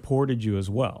 but they supported you as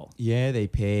well. Yeah, they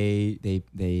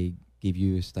they give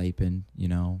you a stipend,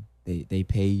 They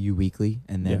pay you weekly,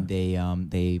 and then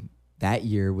they that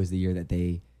year was the year that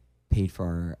they paid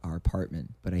for our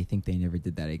apartment, but I think they never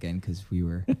did that again because we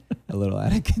were a little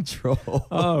out of control.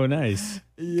 Oh, nice.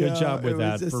 Good job with it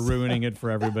that was just- for ruining it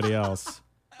for everybody else.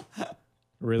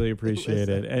 Really appreciate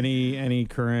it. Any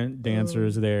current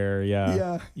dancers there? Yeah.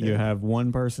 Yeah. You have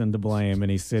one person to blame,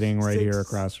 and he's sitting right here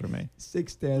across from me.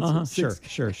 6 dancers.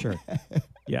 Sure.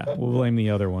 Yeah, we'll blame the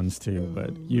other ones too,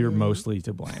 but you're mostly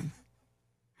to blame.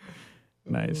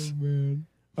 Nice. Oh, man.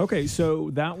 Okay, so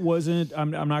that wasn't. I'm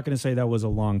not going to say that was a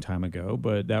long time ago,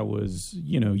 but that was.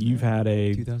 You've had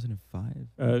a 2005.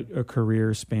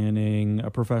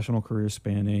 a professional career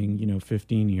spanning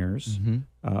 15 years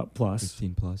plus.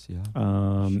 15 plus, yeah.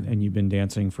 And you've been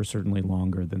dancing for certainly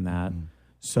longer than that.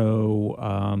 So,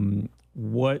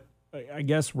 what I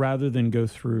guess rather than go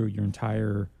through your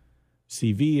entire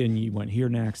CV and you went here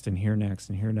next and here next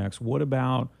and here next,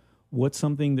 what's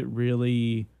something that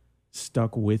really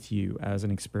stuck with you as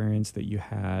an experience that you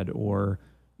had, or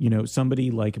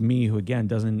somebody like me who again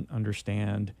doesn't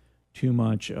understand too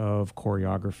much of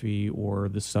choreography or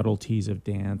the subtleties of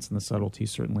dance and the subtleties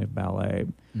certainly of ballet.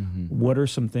 What are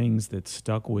some things that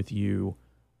stuck with you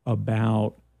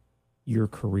about your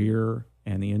career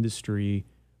and the industry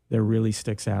that really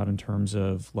sticks out in terms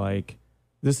of like,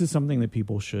 this is something that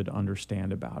people should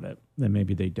understand about it that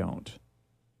maybe they don't?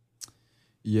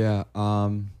 Yeah.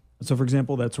 So, for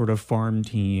example, that sort of farm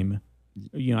team,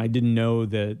 I didn't know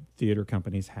that theater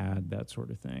companies had that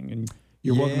sort of thing. And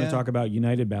you're welcome to talk about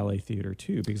United Ballet Theater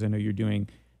too, because I know you're doing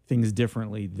things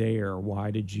differently there.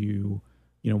 Why did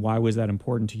why was that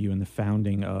important to you in the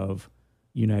founding of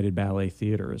United Ballet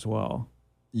Theater as well?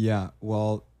 Yeah.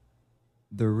 Well,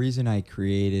 the reason I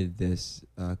created this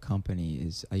company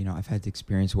is, I've had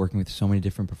experience working with so many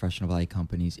different professional ballet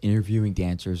companies, interviewing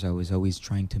dancers. I was always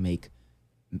trying to make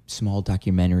small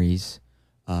documentaries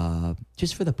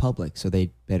just for the public, so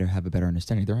they better have a better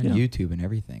understanding. They're on YouTube and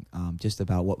everything, just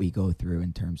about what we go through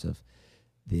in terms of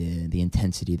the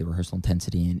intensity, the rehearsal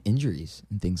intensity, and injuries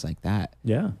and things like that.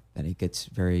 Yeah, that it gets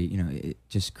very, it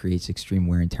just creates extreme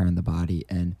wear and tear on the body.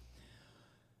 And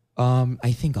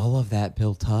I think all of that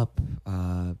built up,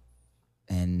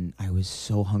 and I was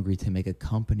so hungry to make a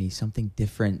company, something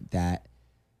different that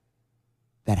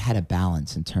had a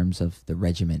balance in terms of the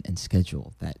regimen and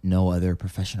schedule that no other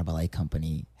professional ballet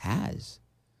company has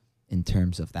in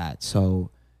terms of that.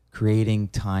 So creating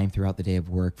time throughout the day of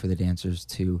work for the dancers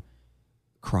to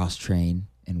cross-train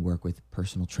and work with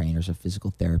personal trainers or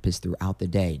physical therapists throughout the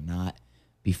day, not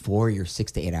before your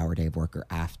 6 to 8 hour day of work or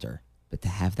after, but to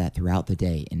have that throughout the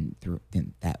day and through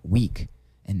that week,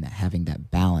 and having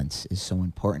that balance is so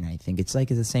important. I think it's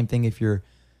the same thing if you're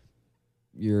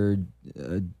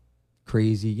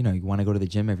crazy, you want to go to the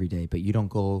gym every day, but you don't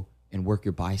go and work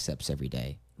your biceps every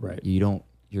day. Right.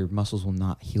 Your muscles will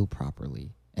not heal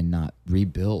properly and not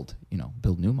rebuild,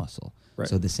 build new muscle. Right.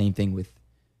 So the same thing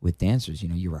with dancers,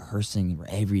 you're rehearsing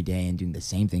every day and doing the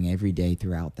same thing every day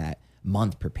throughout that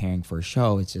month preparing for a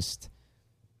show. It's just,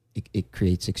 it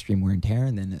creates extreme wear and tear,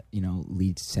 and then,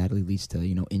 sadly leads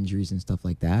to, injuries and stuff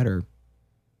like that, or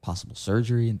possible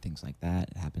surgery and things like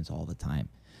that. It happens all the time.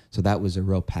 So that was a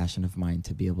real passion of mine,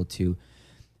 to be able to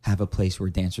have a place where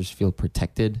dancers feel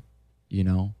protected,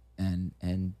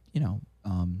 and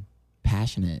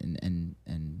passionate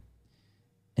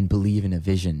and believe in a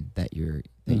vision that you're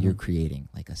creating,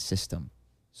 like a system.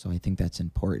 So I think that's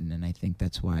important, and I think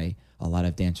that's why a lot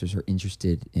of dancers are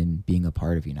interested in being a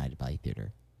part of United Ballet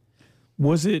Theater.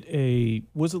 Was it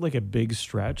like a big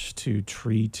stretch to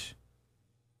treat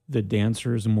the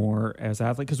dancers more as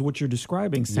athletes? Because what you're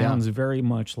describing sounds very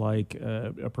much like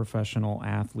a professional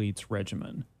athlete's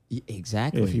regimen.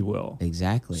 Exactly. If you will.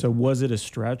 Exactly. So was it a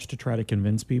stretch to try to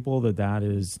convince people that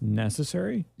is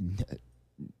necessary?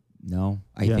 No.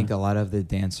 I think a lot of the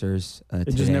dancers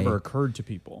it just never occurred to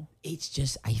people. It's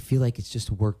just, I feel like it's just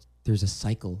worked. There's a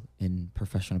cycle in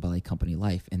professional ballet company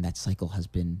life, and that cycle has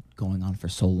been going on for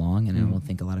so long, and I don't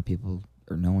think a lot of people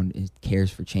or no one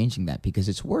cares for changing that, because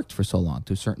it's worked for so long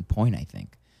to a certain point, I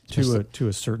think. To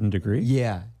a certain degree?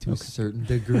 Yeah, to a certain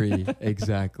degree.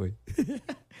 Exactly.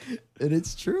 And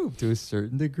it's true, to a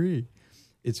certain degree.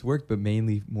 It's worked, but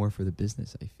mainly more for the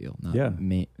business, I feel.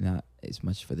 Not as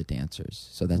much for the dancers.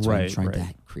 So that's why I'm trying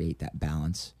to create that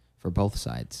balance for both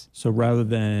sides. So rather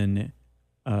than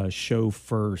a show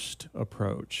first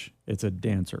approach, it's a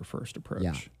dancer first approach.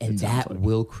 Yeah, and that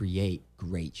will create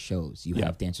great shows. You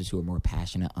have dancers who are more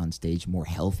passionate on stage, more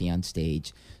healthy on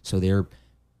stage, so they're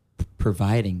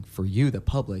providing for you, the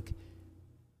public,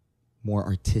 more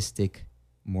artistic,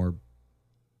 more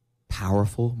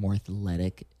powerful, more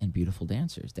athletic, and beautiful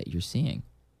dancers that you're seeing,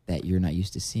 that you're not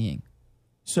used to seeing.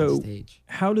 So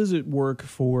how does it work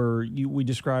for you? We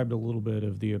described a little bit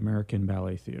of the American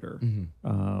Ballet Theater.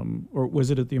 Or was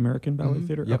it at the American Ballet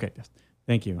Theater? Yep. Okay.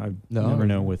 Thank you. I never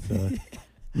know with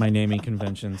my naming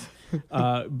conventions.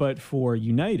 But for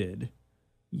United,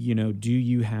 do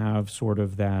you have sort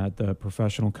of the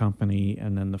professional company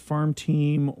and then the farm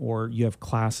team, or you have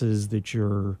classes that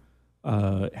you're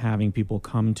having people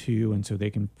come to, and so they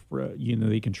can,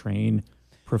 they can train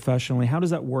professionally? How does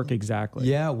that work exactly?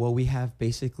 Yeah, well, we have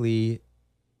basically,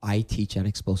 I teach at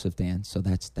Explosive Dance, so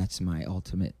that's my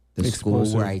ultimate, the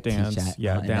Explosive school where I Dance, teach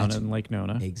at. Down in Lake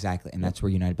Nona. Exactly, and that's where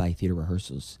United Ballet Theater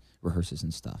rehearses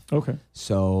and stuff. Okay.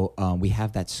 So we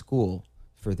have that school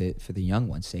for the young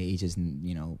ones, say ages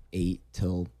 8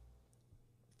 till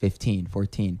 15,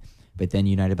 14. But then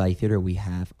United Ballet Theater, we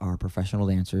have our professional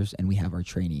dancers and we have our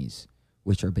trainees,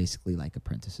 which are basically like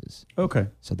apprentices. Okay.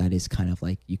 So that is kind of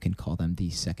like, you can call them the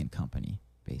second company,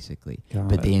 basically.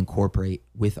 Got it. They incorporate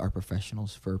with our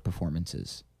professionals for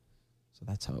performances. So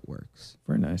that's how it works.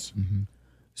 Very nice. Mm-hmm.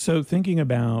 So thinking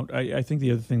about, I think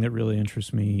the other thing that really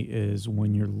interests me is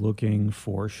when you're looking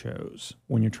for shows,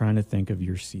 when you're trying to think of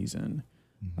your season.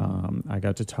 I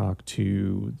got to talk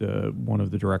to one of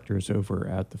the directors over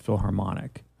at the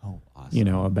Philharmonic. Oh, awesome. you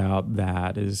know, about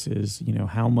that is, you know,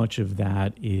 how much of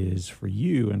that is for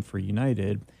you and for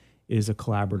United is a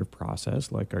collaborative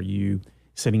process. Like, are you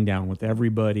sitting down with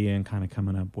everybody and kind of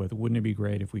coming up with, wouldn't it be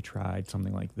great if we tried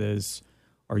something like this?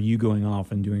 Are you going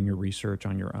off and doing your research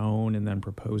on your own and then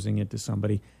proposing it to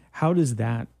somebody? How does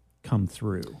that come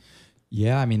through?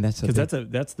 Yeah, I mean, that's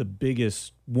the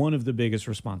biggest, one of the biggest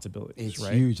responsibilities, it's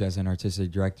right? huge as an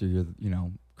artistic director. You're, you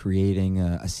know, creating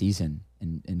a season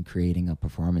and creating a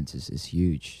performance is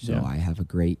huge. So Yeah. I have a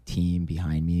great team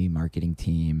behind me, marketing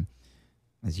team,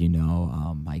 as you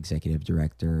know, my executive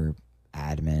director,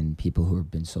 admin, people who have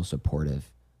been so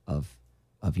supportive of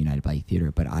United Ballet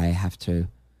Theater. But I have to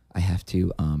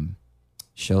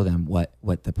show them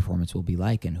what the performance will be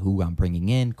like and who I'm bringing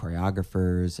in,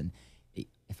 choreographers, and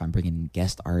if I'm bringing in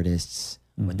guest artists,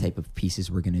 what type of pieces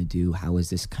we're going to do, how is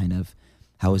this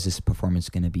performance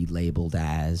going to be labeled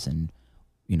as, and,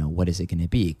 you know, what is it going to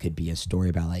be? It could be a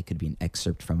story ballet, it could be an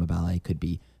excerpt from a ballet, it could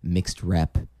be mixed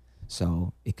rep.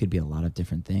 So it could be a lot of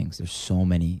different things. There's so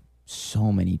many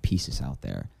pieces out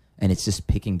there, and it's just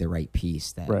picking the right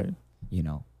piece that, Right. you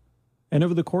know. And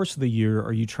over the course of the year,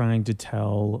 are you trying to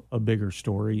tell a bigger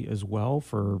story as well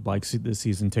for, like, the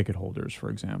season ticket holders, for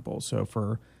example? So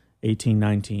for 18,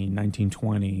 19, 19,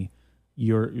 20,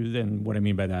 then what I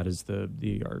mean by that is the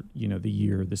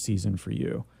year, the season for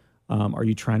you. Are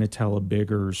you trying to tell a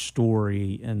bigger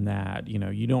story in that, you know,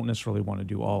 you don't necessarily want to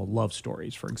do all love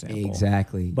stories, for example.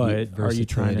 Exactly. But are you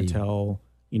trying to Versatility. tell,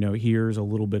 you know, here's a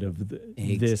little bit of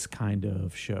this kind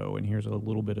of show, and here's a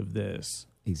little bit of this?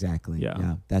 Exactly. Yeah.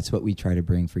 Yeah. That's what we try to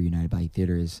bring for United Ballet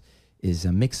Theater is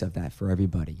a mix of that for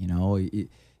everybody. You know,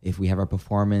 if we have our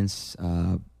performance,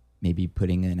 maybe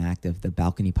putting an act of the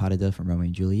balcony pas de deux from Romeo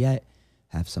and Juliet,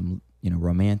 have some, you know,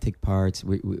 romantic parts.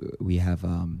 We have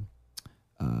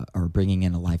or bringing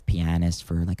in a live pianist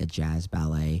for like a jazz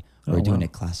ballet, or Oh, doing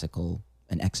wow.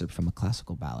 an excerpt from a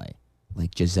classical ballet,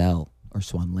 like Giselle or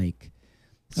Swan Lake.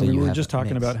 So we you were have just a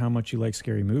talking mix. about how much you like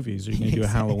scary movies. Are you going to do a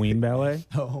Exactly. Halloween ballet?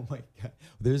 Oh my God.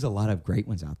 There's a lot of great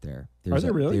ones out there. There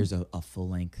really? There's a full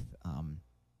length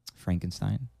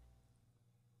Frankenstein.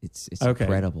 It's Okay.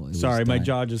 incredible. It was Sorry, my done-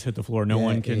 jaw just hit the floor. No Yeah,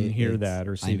 one can hear it's- that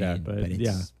or see I that, mean, but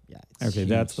it's, yeah. it's Okay, huge,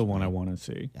 that's the one I man. want to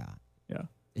see. Yeah. Yeah.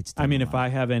 It's I mean, done if a lot. I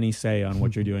have any say on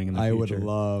what you're doing in the I future. would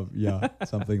love,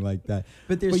 something like that.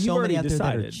 But there's But you've so already many out there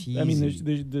that are decided. cheesy. I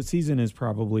mean, the season is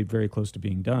probably very close to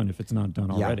being done if it's not done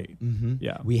already. Mhm.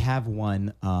 Yeah. We have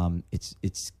one.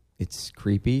 It's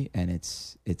creepy and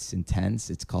it's intense.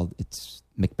 It's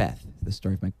Macbeth, the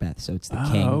story of Macbeth. So it's the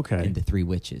king okay. and the three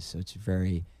witches. So it's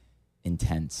very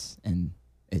intense and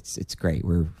it's great.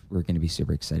 We're going to be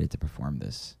super excited to perform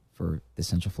this for the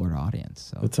Central Florida audience.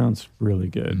 So That sounds really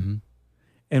good. Mhm.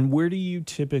 And where do you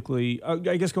typically,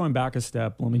 I guess going back a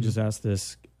step, let me Mm-hmm. just ask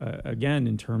this again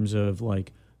in terms of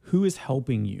like, who is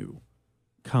helping you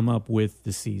come up with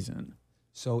the season?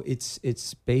 So it's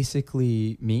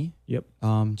basically me. Yep.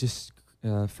 Just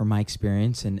from my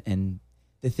experience, and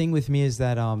the thing with me is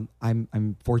that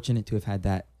I'm fortunate to have had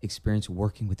that experience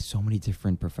working with so many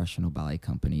different professional ballet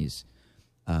companies,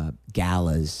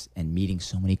 galas, and meeting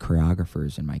so many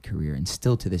choreographers in my career, and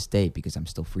still to this day, because I'm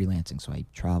still freelancing, so I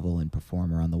travel and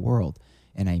perform around the world,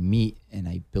 and I meet and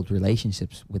I build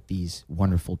relationships with these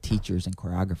wonderful teachers and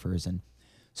choreographers, and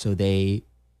so they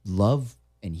love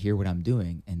and hear what I'm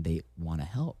doing, and they want to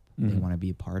help. They want to be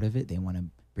a part of it. They want to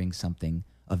bring something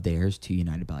of theirs to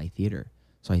United Ballet Theater.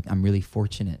 So I'm really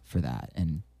fortunate for that,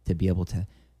 and to be able to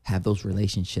have those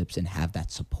relationships and have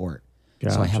that support.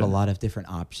 So I have a Gotcha. lot of different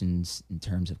options in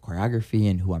terms of choreography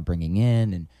and who I'm bringing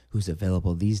in and who's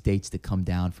available these dates to come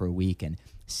down for a week and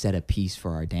set a piece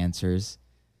for our dancers.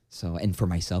 So, and for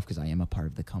myself, because I am a part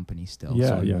of the company still. Yeah,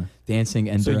 so I'm yeah. dancing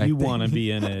and So directing. you want to be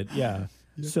in it. Yeah.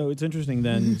 So it's interesting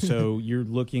then. So you're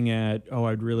looking at, oh,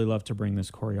 I'd really love to bring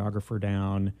this choreographer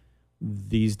down.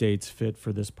 These dates fit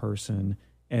for this person.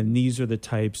 And these are the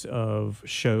types of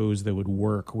shows that would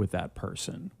work with that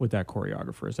person, with that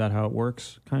choreographer. Is that how it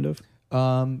works, kind of?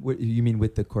 What you mean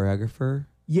with the choreographer?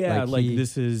 Yeah, like he-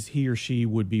 this is he or she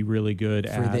would be really good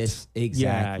for at this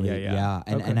exactly. Yeah.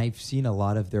 And Okay. I've seen a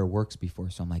lot of their works before,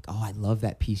 so I'm like, oh, I love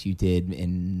that piece you did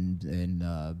in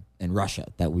Russia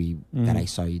that I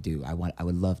saw you do. I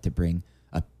would love to bring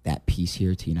that piece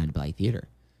here to United Ballet Theater.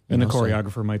 You And the know, so-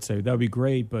 choreographer might say, that would be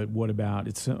great, but what about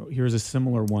here's a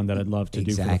similar one that I'd love to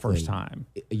do for the Exactly. first time.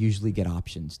 I usually get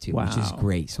options too, which is Wow.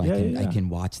 great. So Yeah, I yeah. can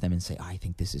watch them and say, oh, I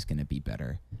think this is going to be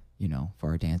better, for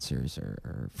our dancers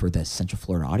or for the Central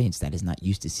Florida audience that is not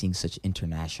used to seeing such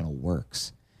international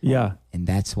works. Yeah. And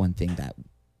that's one thing that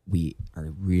we are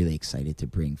really excited to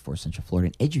bring for Central Florida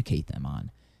and educate them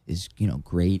on is,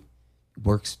 great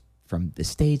works from the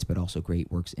States, but also great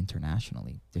works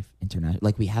internationally.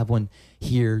 Like we have one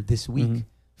here this week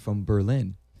from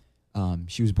Berlin.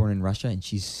 She was born in Russia, and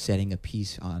she's setting a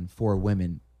piece on 4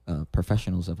 women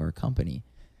professionals of our company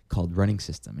called Running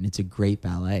System. And it's a great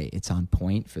ballet. It's on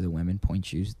point for the women, point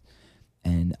shoes.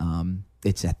 And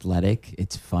it's athletic.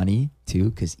 It's funny, too,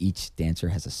 because each dancer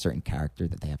has a certain character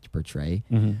that they have to portray.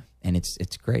 And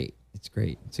it's great. It's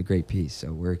great. It's a great piece.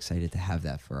 So we're excited to have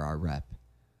that for our rep.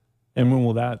 And when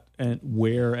will that, and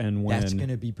where and when? That's going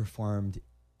to be performed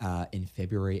in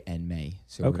February and May.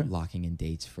 So we're locking in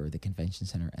dates for the Convention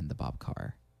Center and the Bob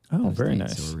Carr. Oh, very dates.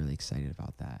 nice. So we're really excited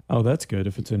about that. Oh, that's good.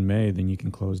 If it's in May, then you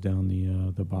can close down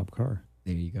the Bob Carr.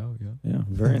 There you go. Yeah. Yeah,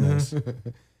 very nice.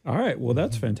 All right. Well,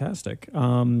 that's fantastic.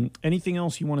 Anything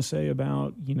else you want to say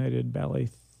about United Ballet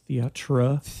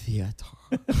Theatre?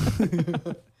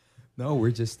 No,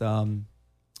 we're just,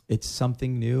 it's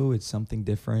something new. It's something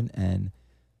different. And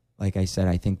like I said,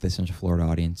 I think the Central Florida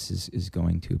audience is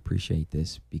going to appreciate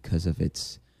this because of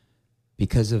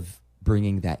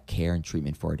bringing that care and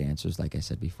treatment for our dancers. Like I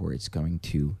said before, it's going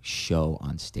to show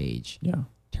on stage in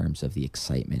terms of the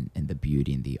excitement and the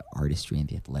beauty and the artistry and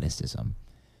the athleticism.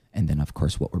 And then, of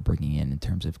course, what we're bringing in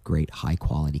terms of great,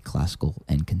 high-quality classical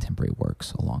and contemporary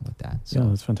works along with that. So, yeah,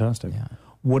 that's fantastic. Yeah.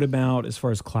 What about as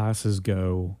far as classes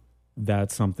go?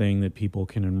 That's something that people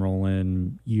can enroll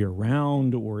in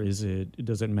year-round, or does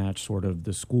it match sort of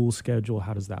the school schedule?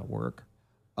 How does that work?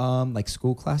 Like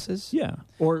school classes? Yeah,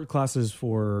 or classes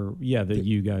that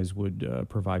you guys would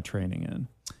provide training in.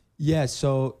 Yeah,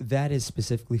 so that is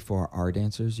specifically for our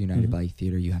dancers. United Ballet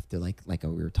Theater, you have to like we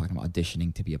were talking about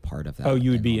auditioning to be a part of that. Oh, you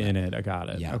would be in it. I got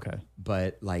it. Yeah. Okay.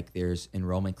 But like there's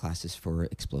enrollment classes for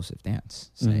explosive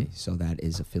dance, say. So that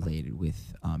is affiliated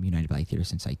with United Ballet Theater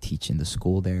since I teach in the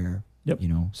school there. Yep. You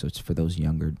know, so it's for those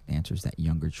younger dancers, that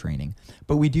younger training.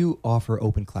 But we do offer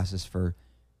open classes for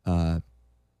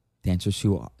dancers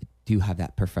who do have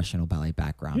that professional ballet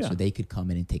background. Yeah. So they could come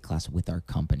in and take class with our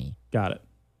company. Got it.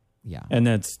 Yeah. And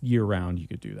that's year round. You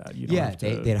could do that. You don't have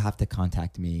to, they'd have to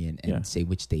contact me and say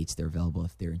which dates they're available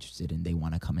if they're interested and they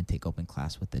want to come and take open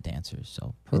class with the dancers.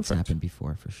 So it's happened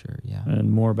before for sure. Yeah. And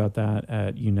more about that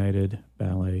at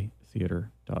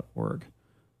unitedballettheater.org.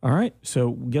 All right.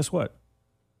 So guess what?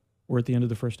 We're at the end of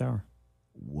the first hour.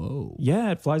 Whoa.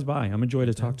 Yeah, it flies by. I'm a joy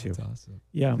to talk to. That's awesome.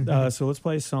 Yeah. So let's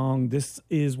play a song. This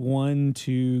is one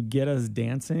to get us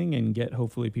dancing and get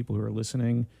hopefully people who are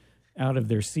listening out of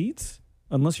their seats.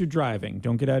 Unless you're driving,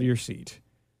 don't get out of your seat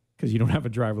because you don't have a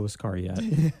driverless car yet.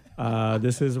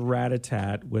 This is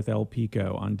Rat-a-Tat with El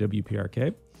Pico on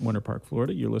WPRK, Winter Park,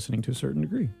 Florida. You're listening to A Certain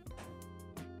Degree.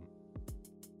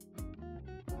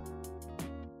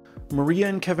 Maria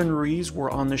and Kevin Ruiz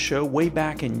were on the show way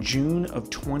back in June of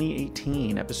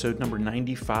 2018, episode number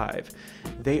 95.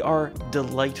 They are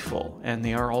delightful, and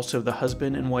they are also the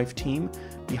husband and wife team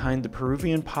behind the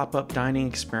Peruvian pop-up dining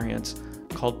experience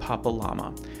called Papa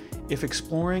Llama. If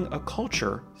exploring a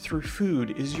culture through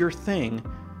food is your thing,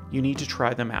 you need to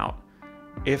try them out.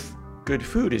 If good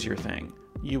food is your thing,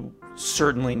 you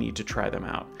certainly need to try them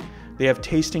out. They have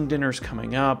tasting dinners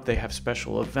coming up, they have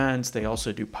special events, they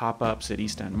also do pop-ups at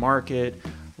East End Market,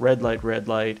 Red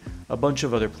Light, a bunch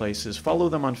of other places. Follow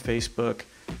them on Facebook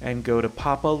and go to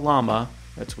Papa Llama,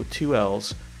 that's with 2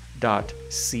 L's,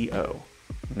 .co.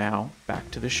 Now, back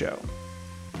to the show.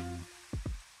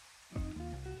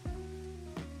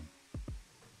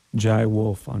 Jai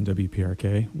Wolf on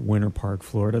WPRK, Winter Park,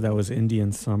 Florida. That was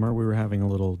Indian Summer. We were having a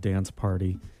little dance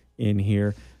party in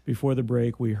here. Before the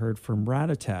break, we heard from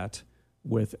Rat-a-Tat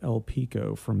with El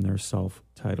Pico from their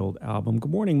self-titled album.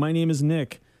 Good morning. My name is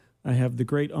Nick. I have the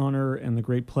great honor and the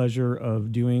great pleasure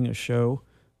of doing a show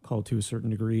called To a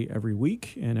Certain Degree every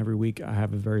week. And every week I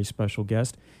have a very special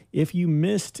guest. If you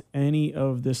missed any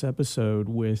of this episode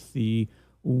with the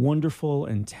wonderful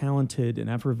and talented and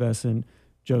effervescent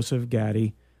Joseph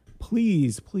Gaddy,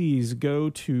 please go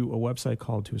to a website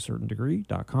called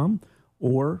toacertaindegree.com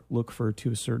or look for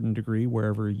To a Certain Degree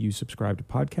wherever you subscribe to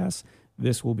podcasts.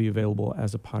 This will be available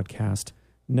as a podcast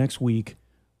next week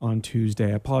on Tuesday.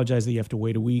 I apologize that you have to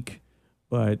wait a week,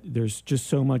 but there's just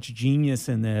so much genius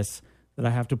in this that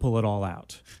I have to pull it all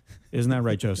out. Isn't that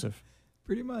right, Joseph?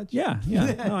 Pretty much. Yeah.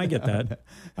 No, I get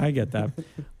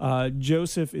that.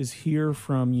 Joseph is here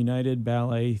from United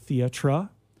Ballet Theatre.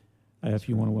 If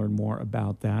you want to learn more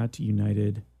about that,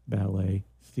 United Ballet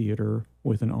Theater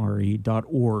with an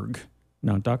RE.org,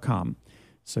 not .com.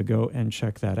 So go and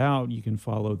check that out. You can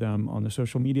follow them on the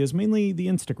social medias, mainly the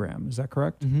Instagram. Is that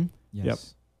correct? Mm-hmm. Yes. Yep.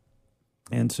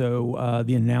 And so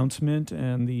the announcement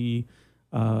and the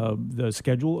The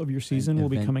schedule of your season will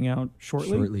be event coming out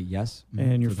shortly. Yes.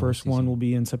 And your for the whole first one season. will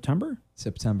be in September?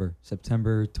 September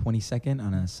 22nd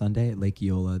on a Sunday at Lake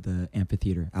Eola, the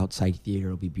amphitheater, outside theater.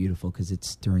 It'll be beautiful because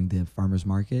it's during the farmer's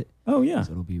market. Oh, yeah.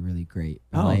 So it'll be really great.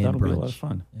 Oh, Ballet and that'll be a brunch. lot of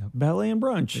fun. Yep. Ballet and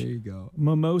brunch. There you go.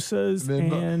 Mimosas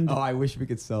and Oh, I wish we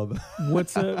could sell them.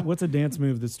 what's a dance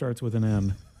move that starts with an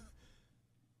M?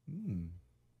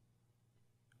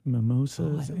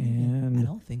 Mimosas I and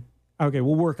don't think okay,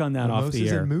 we'll work on that off the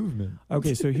mimosas air. and movement.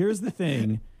 Okay, so here's the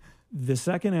thing. The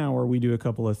second hour, we do a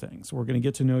couple of things. We're going to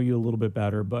get to know you a little bit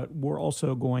better, but we're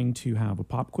also going to have a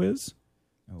pop quiz.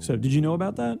 So did you know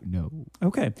about that? No.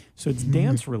 Okay, so it's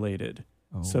dance related.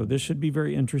 So this should be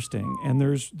very interesting. And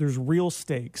there's real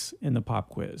stakes in the pop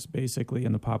quiz. Basically,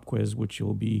 in the pop quiz, which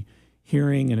you'll be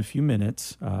hearing in a few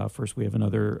minutes. First, we have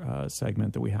another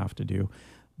segment that we have to do.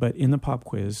 But in the pop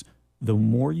quiz, the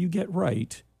more you get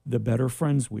right, the better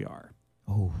friends we are.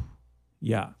 Oh.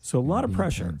 Yeah, so a lot of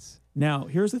pressure. Intense. Now,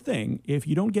 here's the thing. If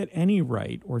you don't get any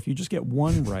right, or if you just get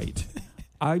one right,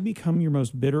 I become your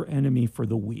most bitter enemy for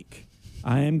the week.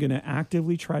 I am going to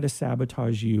actively try to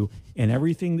sabotage you in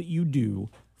everything that you do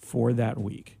for that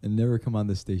week. And never come on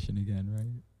the station again,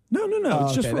 right? No.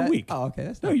 It's just for a week. Oh, okay.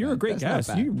 That's No, not you're a bad. great That's not guest.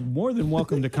 bad. You're more than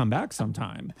welcome to come back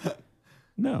sometime.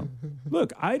 No.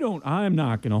 Look, I'm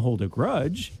not going to hold a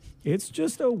grudge. It's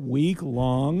just a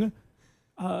week-long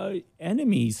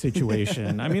enemy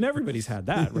situation. I mean, everybody's had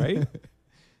that, right?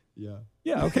 Yeah.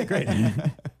 Yeah, okay, great.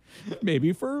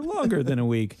 Maybe for longer than a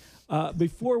week.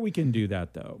 Before we can do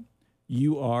that, though,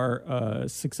 you are a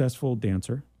successful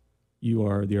dancer. You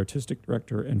are the artistic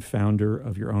director and founder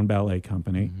of your own ballet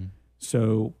company. Mm-hmm.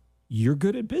 So you're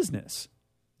good at business.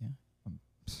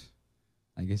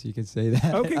 I guess you could say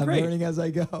that. Okay, I'm great. learning as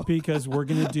I go. Because we're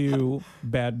going to do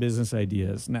bad business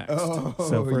ideas next. Oh,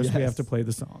 so first we yes. have to play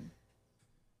the song.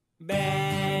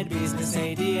 Bad business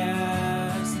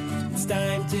ideas. It's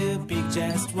time to pick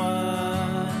just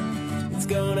one. It's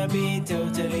gonna be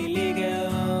totally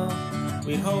legal.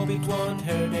 We hope it won't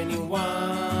hurt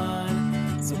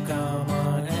anyone. So come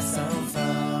on, have some fun.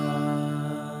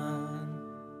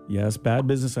 Yes, bad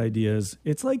business ideas.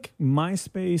 It's like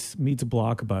MySpace meets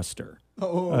Blockbuster.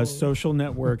 A social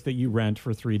network that you rent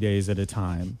for 3 days at a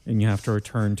time and you have to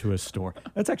return to a store.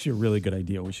 That's actually a really good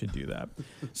idea. We should do that.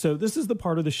 So this is the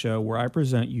part of the show where I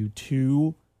present you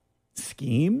two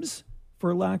schemes,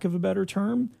 for lack of a better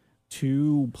term,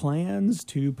 two plans,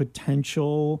 two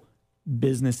potential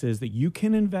businesses that you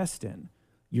can invest in,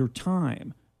 your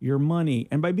time, your money.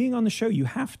 And by being on the show, you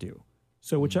have to.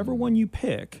 So whichever one you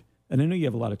pick, and I know you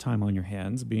have a lot of time on your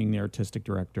hands being the artistic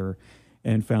director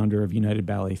and founder of United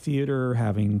Ballet Theater,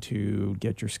 having to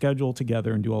get your schedule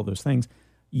together and do all those things,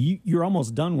 you're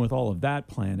almost done with all of that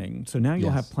planning. So now you'll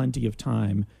Yes. have plenty of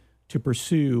time to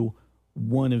pursue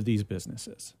one of these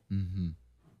businesses. Mm-hmm.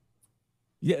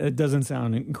 Yeah, it doesn't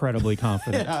sound incredibly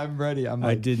confident. I'm ready. I'm I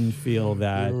like, didn't feel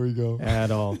that here we go.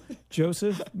 at all.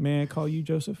 Joseph, may I call you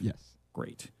Joseph? Yes.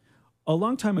 Great. A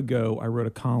long time ago, I wrote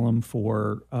a column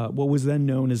for what was then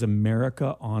known as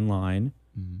America Online,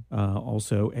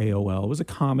 also AOL. It was a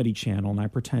comedy channel, and I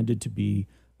pretended to be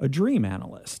a dream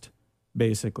analyst,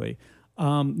 basically.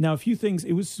 Now, a few things.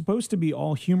 It was supposed to be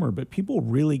all humor, but people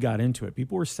really got into it.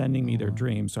 People were sending me their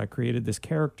dreams. So I created this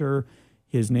character.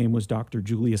 His name was Dr.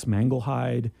 Julius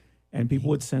Manglehide, and people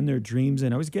would send their dreams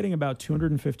in. I was getting about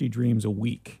 250 dreams a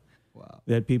week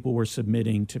that people were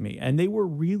submitting to me. And they were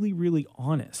really, really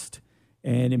honest.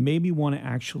 And it made me want to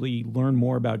actually learn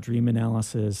more about dream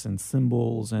analysis and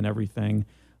symbols and everything.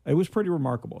 It was pretty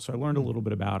remarkable. So I learned a little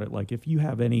bit about it. Like if you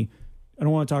have any, I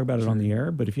don't want to talk about it on the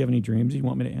air, but if you have any dreams you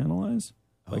want me to analyze,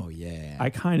 like, Oh, yeah.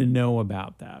 I kind of know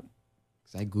about that.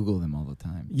 'Cause I Google them all the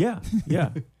time. Yeah,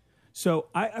 yeah. So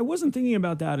I wasn't thinking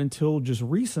about that until just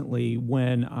recently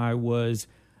when it was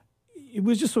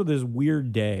just sort of this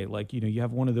weird day. Like, you know, you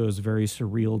have one of those very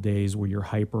surreal days where you're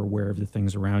hyper aware of the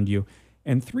things around you.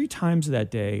 And 3 times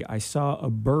that day, I saw a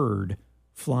bird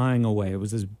flying away. It was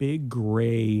this big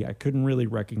gray, I couldn't really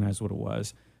recognize what it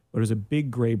was, but it was a big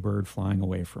gray bird flying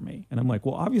away from me. And I'm like,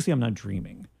 well, obviously I'm not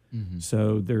dreaming.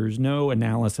 So there's no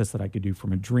analysis that I could do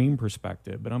from a dream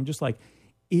perspective. But I'm just like,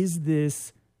 is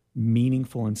this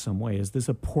meaningful in some way? Is this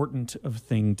a portent of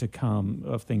things to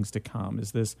come?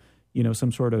 Is this, you know,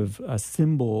 some sort of a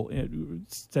symbol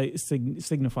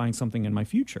signifying something in my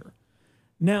future?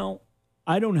 Now,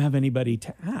 I don't have anybody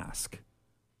to ask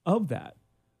of that.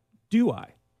 Do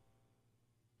I?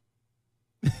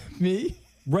 Me?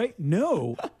 Right?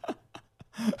 No.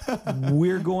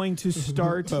 We're going to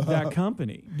start that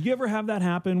company. Do you ever have that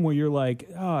happen where you're like,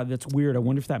 oh, that's weird. I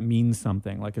wonder if that means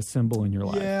something, like a symbol in your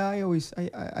life? Yeah,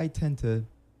 I tend to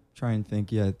try and think,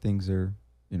 things are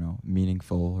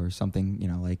meaningful or something,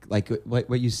 like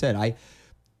what you said.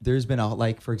 There's been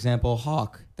for example,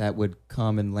 hawk that would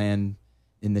come and land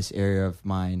in this area of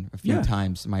mine a few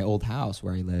times, my old house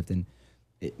where I lived, and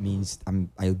it means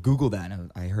I Googled that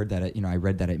and I heard that I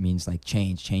read that it means like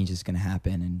change is going to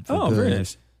happen and for good. Very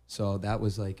nice. So that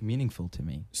was like meaningful to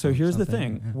me. So here's the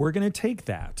thing: we're going to take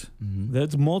that.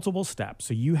 That's multiple steps.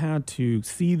 So you had to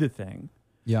see the thing.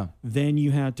 Yeah. Then you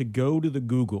had to go to the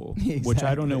Google, which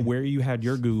I don't know where you had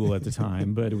your Google at the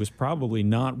time, but it was probably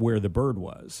not where the bird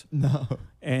was. No.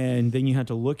 And then you had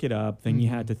to look it up. Then you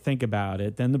had to think about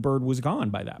it. Then the bird was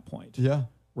gone by that point. Yeah.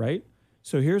 Right?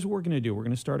 So here's what we're going to do. We're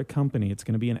going to start a company. It's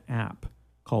going to be an app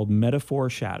called Metaphor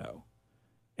Shadow.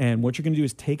 And what you're going to do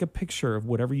is take a picture of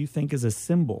whatever you think is a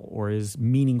symbol or is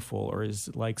meaningful or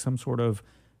is like some sort of,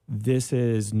 this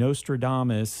is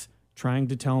Nostradamus trying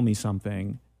to tell me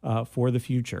something for the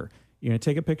future. You're going to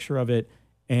take a picture of it,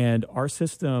 and our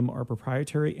system, our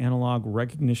proprietary analog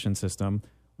recognition system,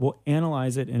 will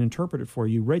analyze it and interpret it for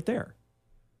you right there.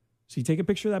 So you take a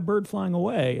picture of that bird flying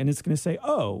away, and it's going to say,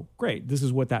 oh, great, this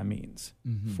is what that means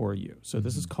for you. So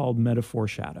this is called Metaphor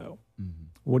Shadow.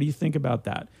 What do you think about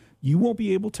that? You won't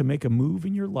be able to make a move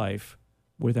in your life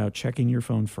without checking your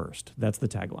phone first. That's the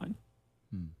tagline.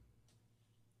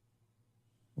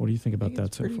 What do you think about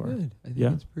that so far? Good. I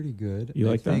think it's pretty good. You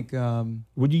like that?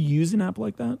 Would you use an app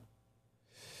like that?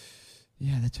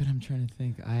 Yeah, that's what I'm trying to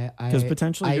think. Because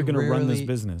potentially you're going to run this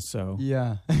business. So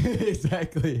yeah,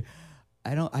 exactly.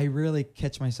 I rarely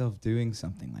catch myself doing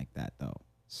something like that though.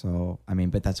 So I mean,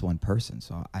 but that's one person.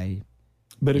 So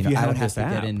But if you I had would have this to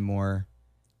app, get in more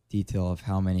detail of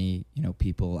how many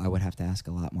people. I would have to ask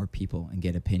a lot more people and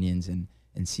get opinions and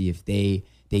see if they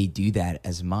do that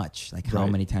as much. Like how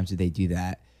many times do they do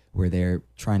that? Where they're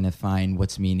trying to find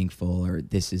what's meaningful or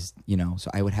this is,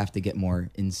 so I would have to get more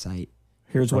insight.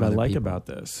 Here's what I like about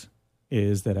this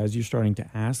is that as you're starting to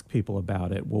ask people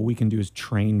about it, what we can do is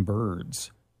train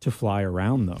birds to fly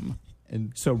around them.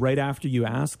 And so right after you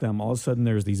ask them, all of a sudden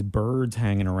there's these birds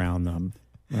hanging around them.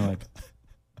 And they're like,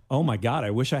 oh my God,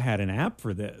 I wish I had an app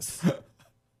for this.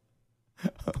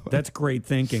 That's great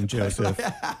thinking, Joseph.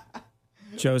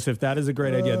 Joseph, that is a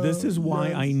great idea. This is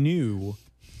why I knew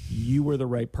you were the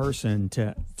right person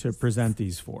to present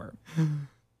these for.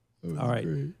 All right.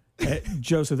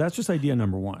 Joseph, that's just idea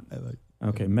number one. I like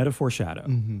Okay, Metaphor Shadow.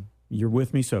 You're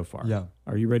with me so far. Yeah.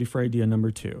 Are you ready for idea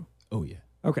number two? Oh, yeah.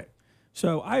 Okay.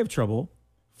 So I have trouble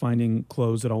finding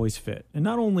clothes that always fit. And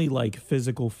not only like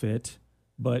physical fit,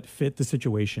 but fit the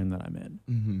situation that I'm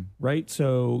in. Right?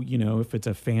 So, if it's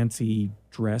a fancy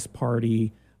dress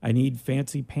party, I need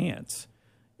fancy pants.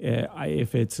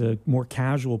 If it's a more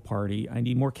casual party, I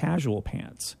need more casual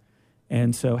pants.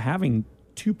 And so having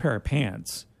 2 pair of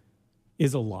pants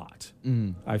is a lot,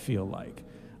 I feel like.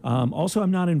 Also,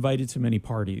 I'm not invited to many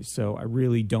parties, so I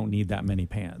really don't need that many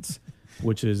pants,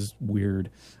 which is weird.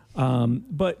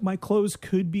 But my clothes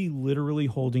could be literally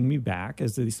holding me back,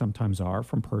 as they sometimes are,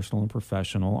 from personal and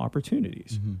professional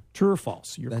opportunities. True or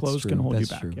false? Your clothes can hold you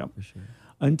back. True, yep. for sure.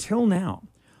 Until now,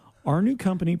 our new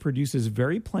company produces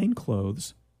very plain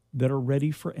clothes that are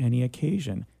ready for any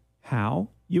occasion. How,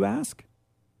 you ask?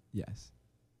 Yes.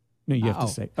 No, you have to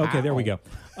say. Okay, there we go.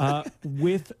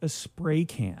 With a spray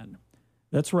can.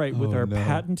 That's right. With our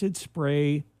patented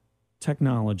spray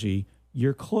technology,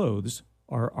 your clothes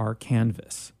are our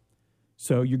canvas.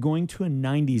 So you're going to a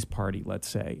 90s party, let's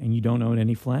say, and you don't own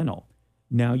any flannel.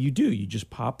 Now you do. You just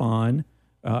pop on,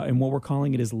 and what we're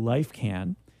calling it is Life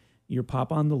Can. You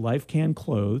pop on the Life Can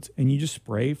clothes, and you just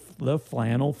spray the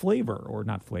flannel flavor, or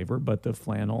not flavor, but the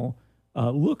flannel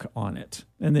look on it.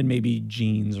 And then maybe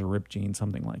jeans or ripped jeans,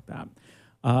 something like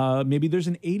that. Maybe there's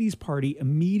an 80s party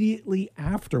immediately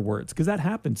afterwards, because that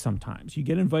happens sometimes. You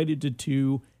get invited to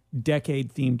 2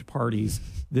 decade-themed parties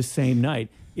the same night.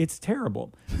 It's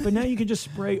terrible. But now you can just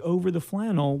spray over the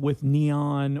flannel with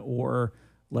neon or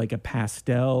like a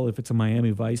pastel, if it's a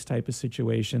Miami Vice type of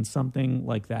situation, something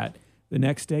like that. The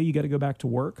next day, you got to go back to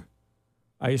work.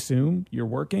 I assume you're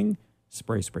working.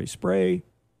 Spray, spray, spray.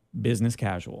 Business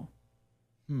casual.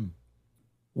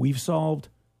 We've solved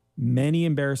many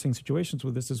embarrassing situations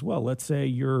with this as well. Let's say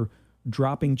you're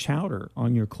dropping chowder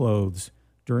on your clothes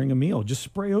during a meal. Just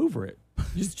spray over it.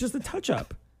 Just a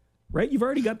touch-up, right? You've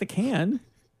already got the can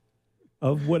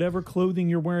of whatever clothing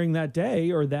you're wearing that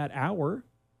day or that hour.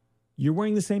 You're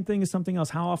wearing the same thing as something else.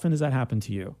 How often does that happen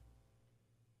to you?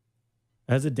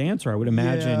 As a dancer, I would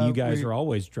imagine you guys are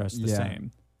always dressed the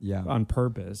same. Yeah. On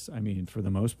purpose, I mean, for the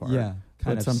most part. Yeah.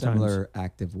 Kind of similar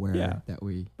active wear that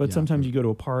we... But sometimes you go to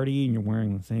a party and you're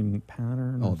wearing the same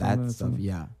pattern. Oh, that stuff,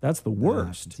 That's the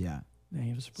worst. Yeah. Now you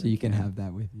have a So you can have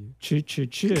that with you.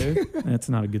 Ch-ch-ch. That's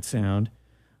not a good sound.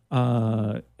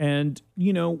 And,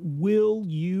 you know, will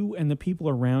you and the people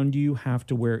around you have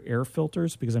to wear air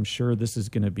filters? Because I'm sure this is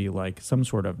going to be like some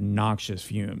sort of noxious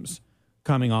fumes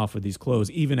coming off of these clothes,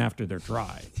 even after they're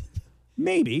dry.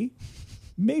 Maybe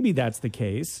that's the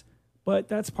case, but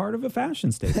that's part of a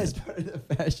fashion statement. That's part of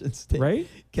the fashion statement. Right?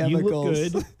 Chemicals. You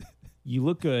look good. You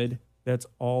look good. That's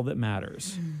all that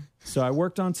matters. So I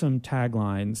worked on some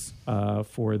taglines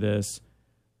for this.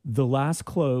 The last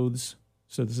clothes,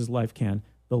 so this is LifeCan,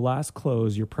 the last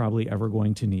clothes you're probably ever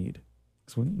going to need.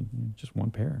 So just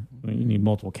one pair. I mean, you need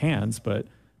multiple cans, but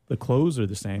the clothes are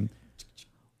the same.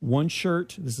 One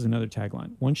shirt, this is another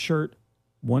tagline. One shirt,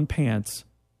 one pants,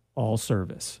 all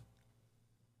service.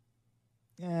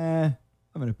 Yeah,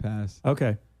 I'm going to pass.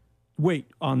 Okay. Wait,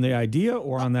 on the idea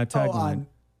or on that tagline?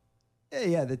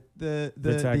 The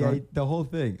tagline? the whole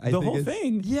thing. The whole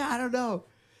thing? Yeah, I don't know.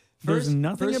 There's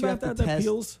nothing you about have to that test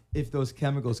feels... if those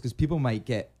chemicals, because people might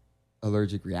get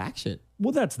allergic reaction.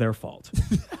 Well, that's their fault.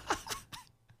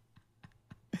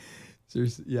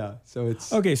 Seriously, yeah. So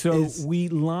it's okay. So we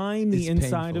line the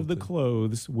inside of the painful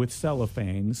clothes with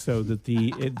cellophane so that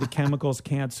the chemicals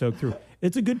can't soak through.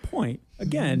 It's a good point.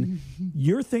 Again,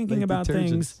 you're thinking Like about detergents.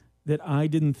 things that I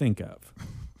didn't think of.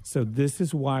 So this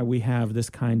is why we have this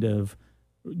kind of,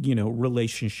 you know,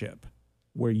 relationship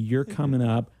where you're coming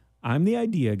up. I'm the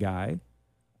idea guy.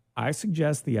 I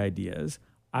suggest the ideas.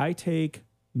 I take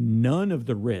none of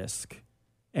the risk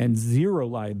and zero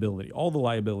liability. All the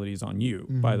liability is on you,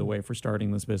 by the way, for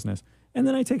starting this business. And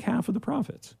then I take half of the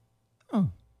profits. Oh,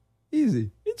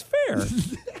 easy. It's fair.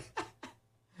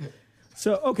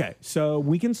 So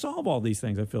we can solve all these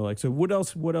things, I feel like. So what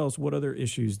else? What other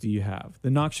issues do you have? The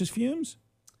noxious fumes?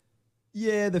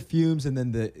 Yeah, the fumes and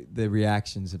then the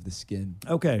reactions of the skin.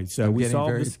 Okay, so I'm we getting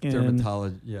solved very the skin.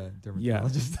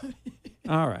 dermatologist.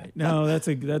 All right. No, that's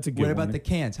a good What one. about the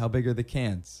cans? How big are the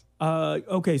cans?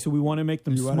 Okay, so we want to make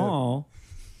them small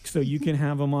so you can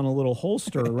have them on a little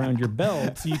holster around your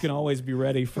belt so you can always be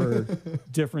ready for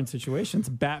different situations.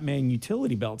 Batman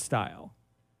utility belt style.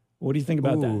 What do you think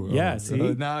about that? Yeah, see?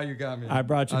 Now you got me. I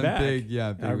brought you I'm back. big I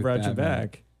with brought you Batman.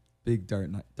 back. Big Dark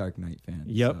Knight fan.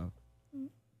 Yep. So.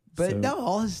 But So- no,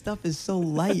 all his stuff is so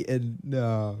light and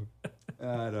no,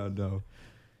 I don't know.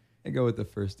 I go with the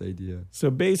first idea. So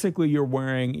basically you're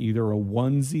wearing either a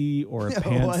onesie or a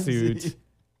pantsuit. onesie.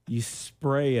 You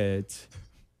spray it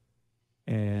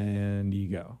and you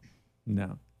go.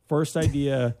 No. First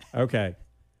idea. Okay.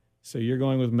 So you're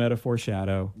going with metaphor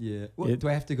shadow. Yeah. It- Do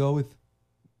I have to go with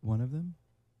one of them?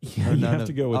 Yeah, Or you none have of-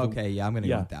 to go with Okay, yeah, I'm gonna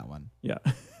yeah. go with that one. Yeah.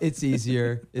 It's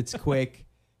easier. It's quick.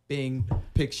 Bing,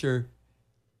 picture,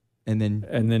 and then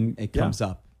And then it comes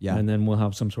up. Yeah, And then we'll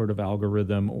have some sort of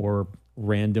algorithm or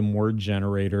random word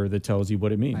generator that tells you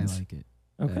what it I means. like it.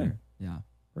 Okay. better. Yeah.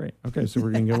 Great. Okay, so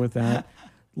we're going to go with that.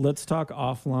 Let's talk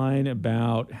offline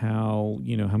about how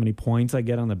many points I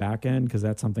get on the back end, because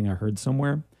that's something I heard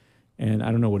somewhere. And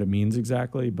I don't know what it means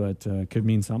exactly, but it could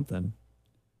mean something.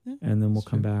 Yeah, And then we'll that's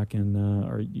come true. back and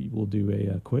we'll do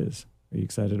a quiz. Are you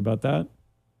excited about that?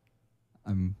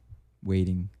 I'm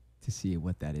waiting to see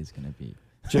what that is going to be.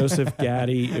 Joseph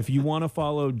Gaddy. If you want to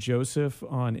follow Joseph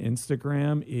on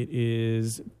Instagram, it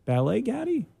is Ballet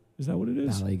Gaddy. Is that what it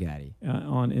is? Ballet Gaddy.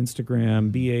 On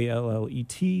Instagram,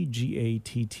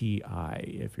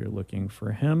 BALLETGATTI, if you're looking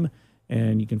for him.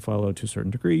 And you can follow to a certain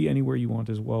degree anywhere you want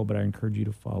as well. But I encourage you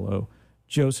to follow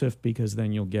Joseph, because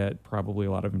then you'll get probably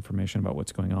a lot of information about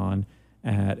what's going on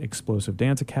at Explosive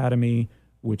Dance Academy,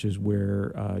 which is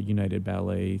where United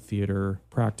Ballet Theater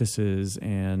practices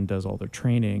and does all their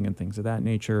training and things of that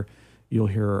nature. You'll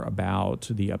hear about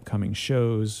the upcoming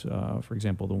shows, for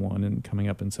example, the one coming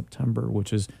up in September,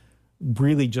 which is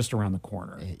really just around the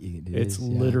corner. It's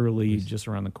literally just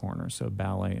around the corner. So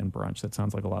ballet and brunch. That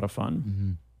sounds like a lot of fun.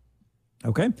 Mm-hmm.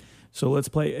 Okay, so let's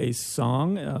play a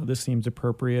song. This seems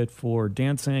appropriate for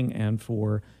dancing and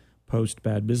for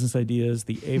post-Bad Business Ideas.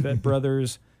 The Avett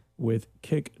Brothers with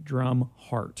Kick Drum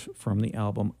Heart from the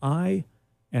album I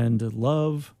and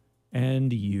Love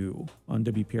and You on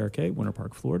WPRK, Winter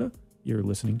Park, Florida. You're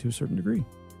listening to a certain degree.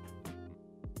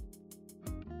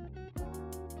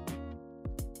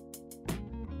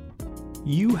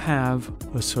 You have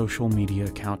a social media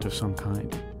account of some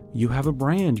kind. You have a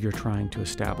brand you're trying to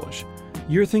establish.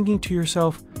 You're thinking to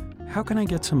yourself, how can I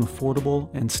get some affordable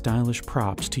and stylish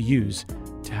props to use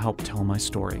to help tell my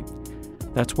story?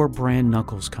 That's where Brand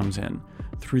Knuckles comes in.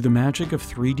 Through the magic of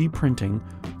 3D printing,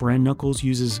 Brand Knuckles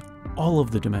uses all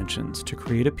of the dimensions to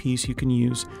create a piece you can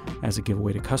use as a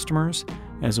giveaway to customers,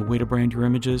 as a way to brand your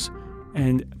images,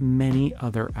 and many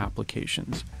other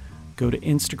applications. Go to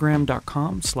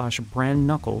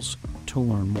Instagram.com/brandknuckles to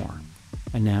learn more.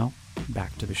 And now,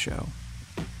 back to the show.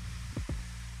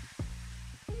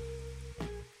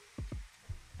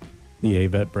 The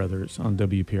Avett Brothers on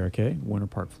WPRK, Winter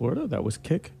Park, Florida. That was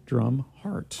Kick Drum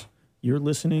Heart. You're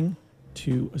listening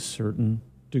to A Certain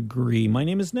Degree. My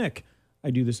name is Nick. I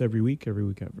do this every week. Every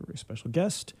week I have a very special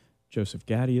guest. Joseph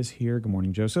Gaddy is here. Good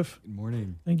morning, Joseph. Good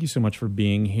morning. Thank you so much for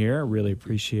being here. I really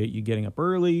appreciate you getting up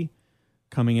early,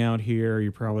 coming out here.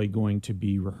 You're probably going to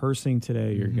be rehearsing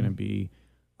today. You're going to be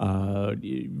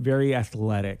very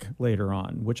athletic later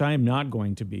on, which I am not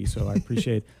going to be. So I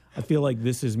appreciate I feel like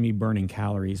this is me burning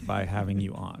calories by having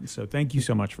you on. So thank you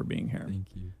so much for being here. Thank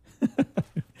you.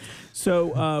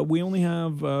 So we only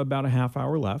have about a half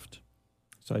hour left.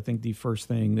 So I think the first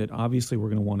thing that obviously we're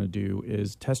going to want to do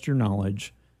is test your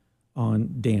knowledge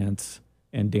on dance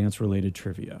and dance-related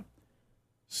trivia.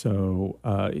 So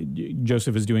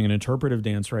Joseph is doing an interpretive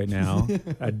dance right now.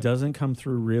 That doesn't come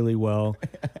through really well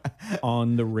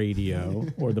on the radio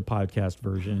or the podcast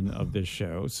version of this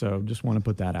show. So just want to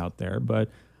put that out there. But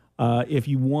if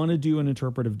you want to do an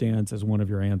interpretive dance as one of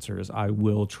your answers, I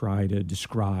will try to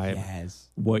describe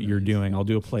what you're doing. I'll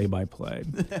do a play-by-play,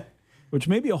 which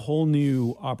may be a whole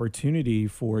new opportunity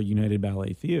for United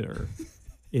Ballet Theater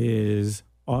is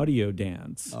audio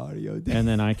dance. And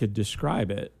then I could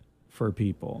describe it for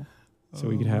people. So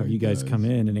we could have you guys come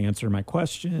in and answer my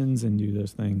questions and do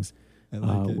those things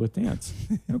with dance.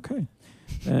 Okay.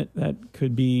 That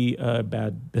could be a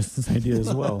bad business idea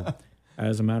as well,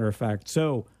 as a matter of fact.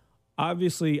 So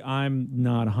obviously I'm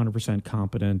not 100%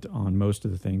 competent on most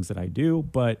of the things that I do,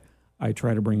 but I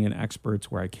try to bring in experts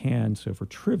where I can. So for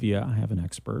trivia, I have an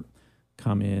expert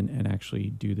come in and actually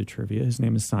do the trivia. His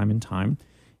name is Simon Time.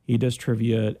 He does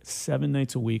trivia 7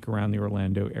 nights a week around the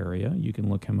Orlando area. You can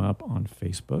look him up on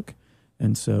Facebook.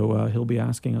 And so he'll be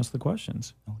asking us the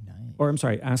questions. Oh, nice. Or I'm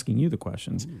sorry, asking you the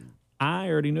questions. Ooh. I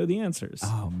already know the answers.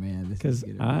 Oh, man. Because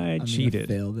I cheated.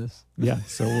 Fail this. Yeah,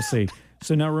 so we'll see.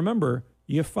 So now remember,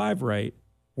 you have 5 right.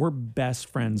 We're best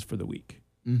friends for the week.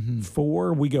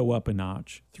 4, we go up a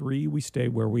notch. 3, we stay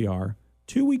where we are.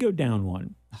 2, we go down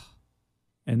 1.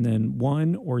 And then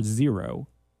 1 or 0,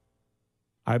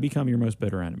 I become your most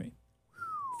bitter enemy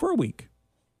for a week.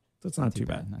 So it's not too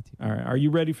bad. Not too bad. All right. Are you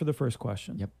ready for the first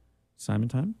question? Yep. Simon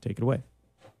Time, take it away.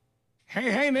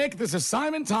 Hey, Nick. This is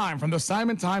Simon Time from the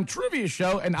Simon Time Trivia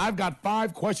Show, and I've got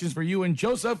 5 questions for you and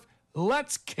Joseph.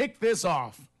 Let's kick this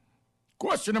off.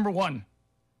 Question number 1.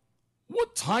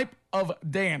 What type of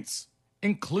dance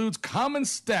includes common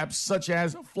steps such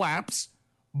as flaps,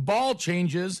 ball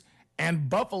changes, and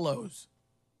buffaloes?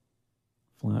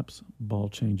 Flaps, ball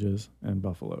changes, and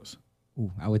buffaloes.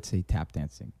 Ooh, I would say tap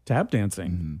dancing. Tap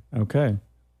dancing. Okay.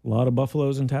 A lot of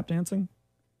buffaloes and tap dancing?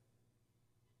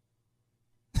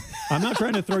 I'm not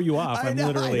trying to throw you off. I'm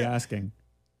literally asking.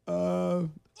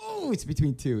 It's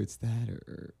between 2. It's that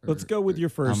or let's go with your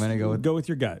first. I'm going to go with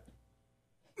your gut.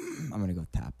 I'm going to go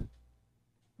tap.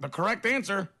 The correct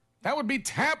answer, that would be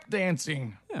tap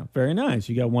dancing. Yeah, very nice.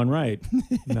 You got 1 right.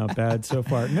 Not bad so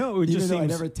far. No, it just seems... I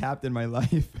never tapped in my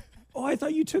life. Oh, I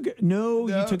thought you took it. No,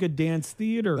 you took a dance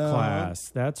theater class.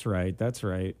 That's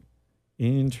right.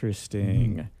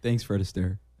 Interesting. Thanks, Fred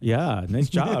Astaire. Yeah, nice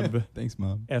job. Thanks,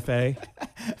 Mom. F.A.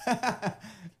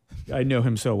 I know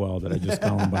him so well that I just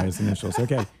call him by his initials.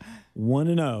 Okay,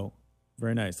 1-0.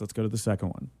 Very nice. Let's go to the second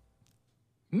one.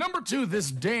 Number 2, this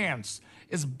dance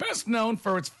is best known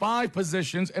for its 5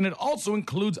 positions, and it also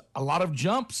includes a lot of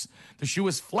jumps. The shoe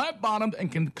is flat-bottomed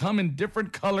and can come in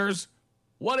different colors.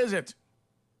 What is it?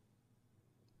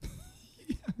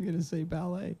 I'm going to say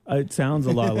ballet. It sounds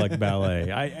a lot like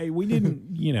ballet. We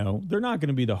didn't, they're not going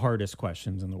to be the hardest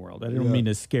questions in the world. I don't mean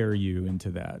to scare you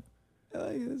into that.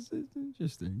 It's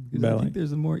interesting. Ballet? I think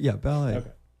there's a more, ballet.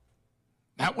 Okay.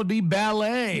 That would be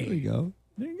ballet. There you go.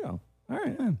 There you go. All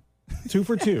right. 2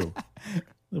 for 2.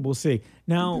 We'll see.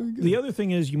 Now, the other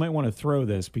thing is you might want to throw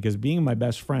this because being my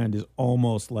best friend is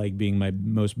almost like being my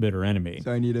most bitter enemy.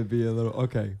 So I need to be a little,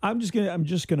 okay. I'm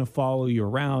just gonna follow you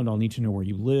around. I'll need to know where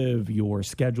you live, your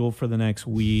schedule for the next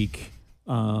week,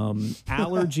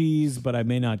 allergies, but I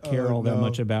may not care all that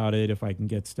much about it if I can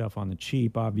get stuff on the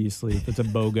cheap, obviously. If it's a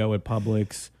BOGO at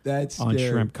Publix That's on scary.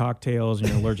 shrimp cocktails and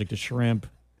you're allergic to shrimp,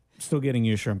 I'm still getting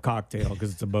you a shrimp cocktail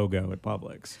because it's a BOGO at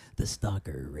Publix. The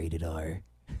Stalker, rated R.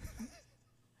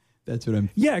 That's what I'm...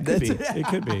 Yeah, it could be. It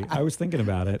could be. I was thinking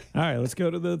about it. All right, let's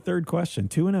go to the third question.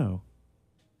 2-0.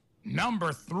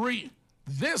 Number 3.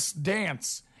 This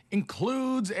dance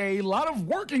includes a lot of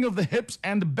working of the hips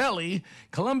and belly.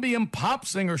 Colombian pop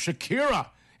singer Shakira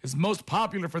is most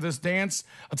popular for this dance.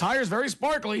 Attire is very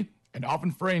sparkly and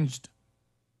often fringed.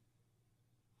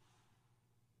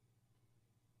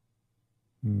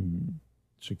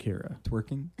 Shakira.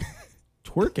 Twerking?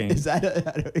 Twerking? Is that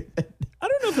I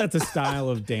don't know if that's a style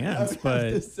of dance,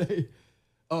 but...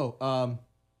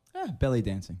 Belly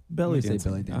dancing. Belly I'm gonna dancing. say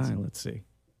belly dancing. All right, let's see.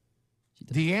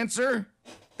 The answer?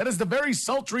 That is the very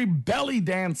sultry belly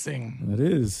dancing. That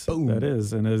is. Boom. That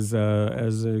is. And as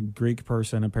a Greek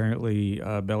person, apparently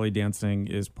belly dancing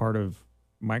is part of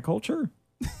my culture,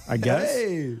 I guess.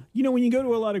 Hey. You know, when you go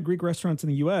to a lot of Greek restaurants in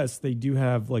the U.S., they do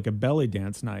have like a belly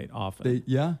dance night often.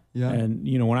 Yeah. And,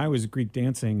 you know, when I was Greek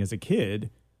dancing as a kid,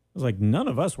 it was like none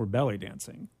of us were belly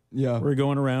dancing. Yeah. We're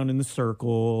going around in the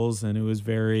circles, and it was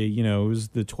very, you know, it was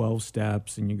the 12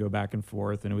 steps, and you go back and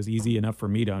forth, and it was easy enough for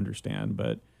me to understand.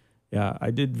 But yeah,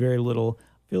 I did very little.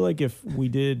 I feel like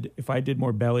if I did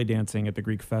more belly dancing at the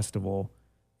Greek festival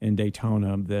in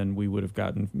Daytona, then we would have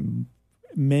gotten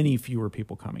many fewer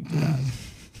people coming to that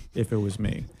if it was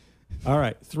me. All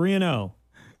right, 3-0.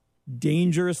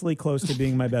 Dangerously close to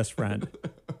being my best friend.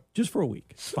 Just for a week.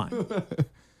 It's fine.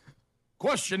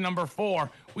 Question number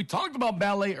 4. We talked about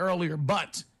ballet earlier,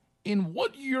 but in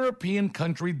what European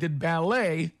country did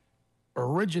ballet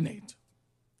originate?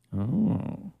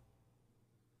 Oh.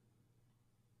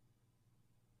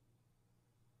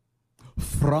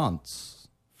 France.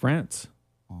 France.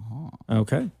 Uh-huh.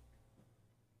 Okay.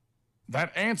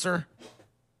 That answer,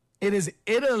 it is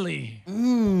Italy.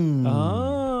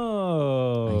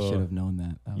 Oh. I should have known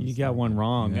that. You got one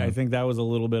wrong. Yeah. I think that was a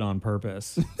little bit on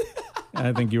purpose.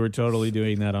 I think you were totally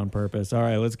doing that on purpose. All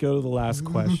right, let's go to the last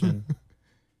question.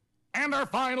 And our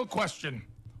final question.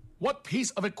 What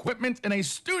piece of equipment in a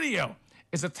studio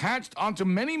is attached onto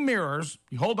many mirrors?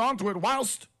 You hold on to it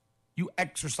whilst you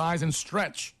exercise and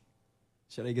stretch.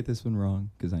 Should I get this one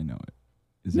wrong? Because I know it.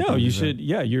 Is it No, gonna you be should.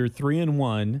 Yeah, you're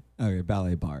 3-1. right? Okay,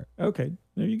 ballet bar. Okay,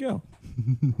 there you go.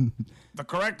 The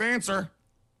correct answer,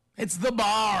 it's the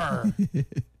bar.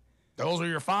 Those are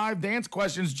your 5 dance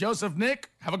questions. Joseph, Nick,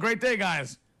 have a great day,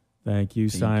 guys. Thank you,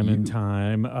 Simon you.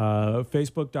 Time.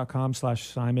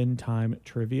 Facebook.com/Simon Time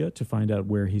Trivia to find out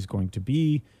where he's going to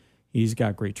be. He's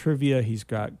got great trivia. He's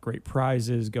got great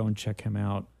prizes. Go and check him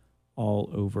out all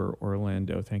over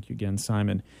Orlando. Thank you again,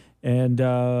 Simon. And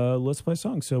let's play a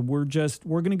song. So we're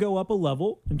going to go up a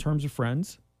level in terms of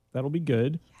friends. That'll be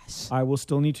good. Yes. I will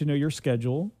still need to know your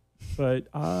schedule, but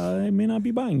I may not be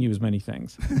buying you as many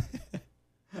things.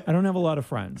 I don't have a lot of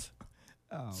friends.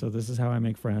 So this is how I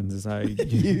make friends is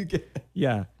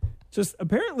yeah. Just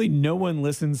apparently no one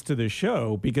listens to the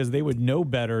show because they would know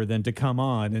better than to come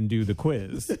on and do the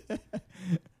quiz.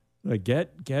 Like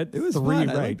get 3 fun. I right.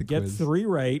 like the Get quiz. 3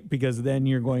 right because then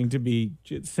you're going to be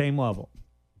same level.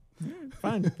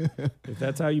 Fine. If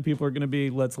that's how you people are going to be,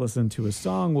 let's listen to a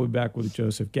song. We'll be back with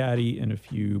Joseph Gaddy in a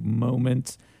few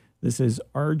moments. This is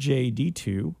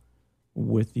RJD2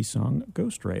 with the song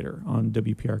Ghost Rider on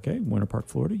WPRK, Winter Park,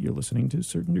 Florida. You're listening to A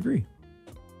Certain Degree.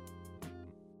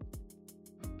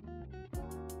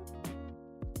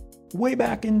 Way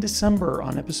back in December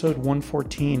on episode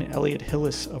 114, Elliot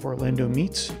Hillis of Orlando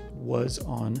Meets was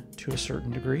on To a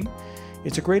Certain Degree.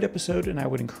 It's a great episode, and I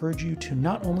would encourage you to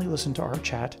not only listen to our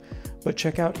chat, but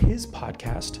check out his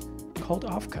podcast called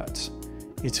Offcuts.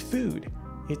 It's food,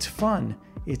 it's fun,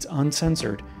 it's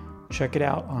uncensored. Check it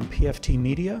out on PFT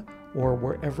Media or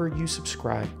wherever you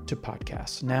subscribe to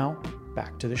podcasts. Now,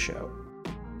 back to the show.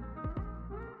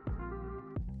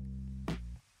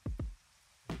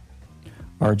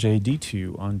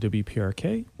 RJD2 on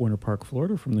WPRK, Winter Park,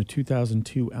 Florida, from the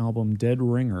 2002 album Dead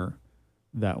Ringer.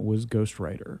 That was Ghost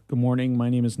Rider. Good morning. My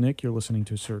name is Nick. You're listening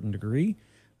to A Certain Degree.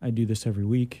 I do this every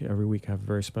week. Every week I have a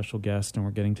very special guest, and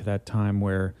we're getting to that time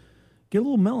where get a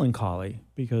little melancholy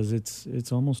because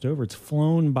it's almost over. It's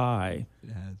flown by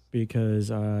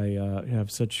because I have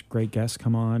such great guests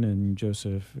come on, and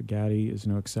Joseph Gaddy is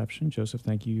no exception. Joseph,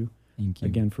 thank you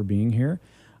again for being here.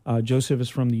 Joseph is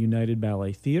from the United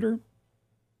Ballet Theater.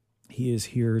 He is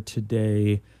here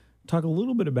today to talk a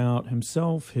little bit about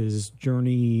himself, his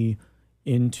journey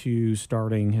into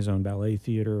starting his own ballet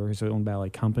theater, his own ballet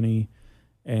company,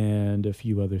 and a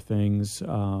few other things.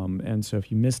 And so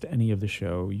if you missed any of the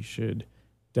show, you should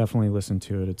definitely listen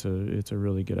to it. It's a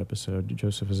really good episode.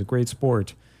 Joseph is a great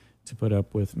sport to put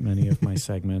up with many of my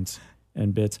segments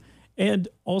and bits. And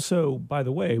also, by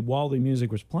the way, while the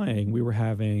music was playing, we were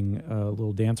having a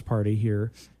little dance party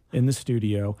here in the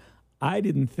studio. I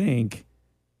didn't think,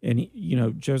 and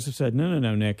Joseph said, no,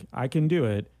 Nick, I can do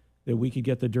it, that we could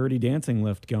get the Dirty Dancing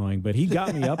lift going. But he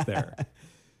got me up there.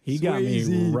 He got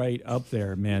me right up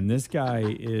there, man. This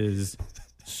guy is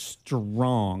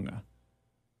strong.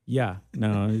 Yeah,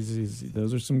 no,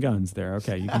 those are some guns there.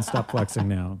 Okay, you can stop flexing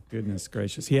now. Goodness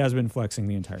gracious. He has been flexing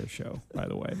the entire show, by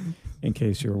the way, in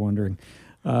case you were wondering.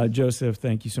 Joseph,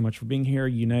 thank you so much for being here.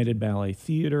 United Ballet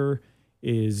Theater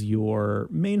is your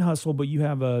main hustle, but you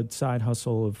have a side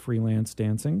hustle of freelance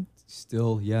dancing.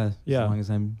 Still, yeah. Yeah. As long as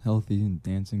I'm healthy and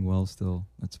dancing well, still,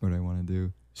 that's what I want to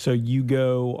do. So you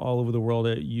go all over the world.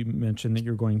 You mentioned that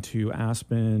you're going to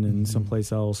Aspen and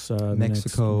someplace else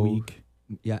Mexico. next week.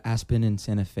 Yeah, Aspen and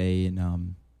Santa Fe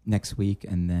in, next week,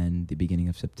 and then the beginning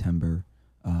of September,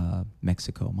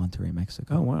 Mexico, Monterrey,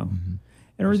 Mexico. Oh, wow. Mm-hmm.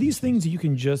 And are these things you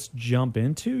can just jump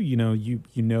into? You know, you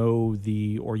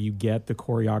get the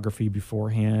choreography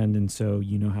beforehand, and so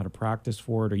you know how to practice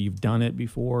for it, or you've done it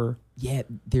before? Yeah,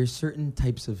 there's certain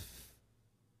types of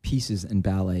pieces in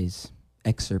ballets,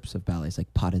 excerpts of ballets,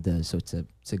 like pas de deux. So it's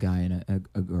a guy and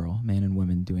a girl, man and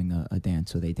woman doing a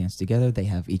dance. So they dance together, they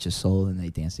have each a solo, and they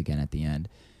dance again at the end.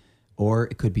 Or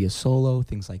it could be a solo,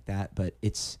 things like that. But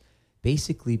it's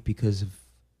basically because of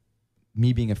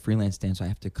me being a freelance dancer, I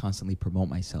have to constantly promote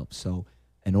myself. So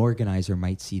an organizer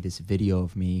might see this video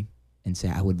of me and say,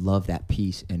 I would love that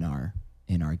piece in our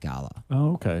gala.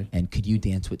 Oh, okay. And could you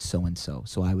dance with so-and-so?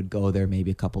 So I would go there maybe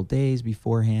a couple days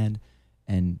beforehand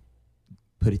and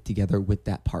put it together with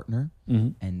that partner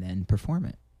and then perform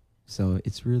it. So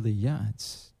it's really,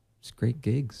 it's great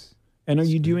gigs. And are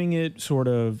you doing it sort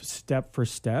of step for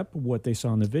step, what they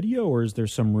saw in the video, or is there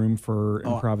some room for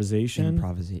improvisation?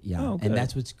 Improvisation, yeah. Oh, okay. And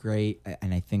that's what's great.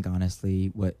 And I think, honestly,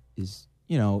 what is,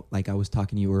 like I was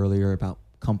talking to you earlier about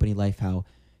company life, how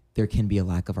there can be a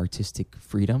lack of artistic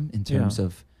freedom in terms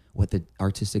of what the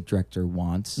artistic director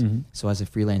wants. Mm-hmm. So as a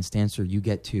freelance dancer, you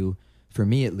get to, for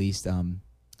me at least,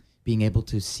 being able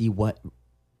to see what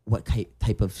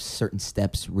type of certain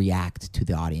steps react to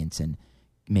the audience and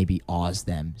maybe awes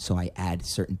them. So I add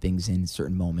certain things in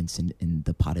certain moments in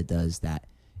the pas de deux that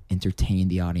entertain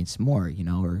the audience more,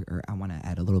 or I want to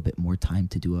add a little bit more time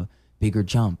to do a bigger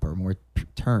jump or more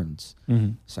turns.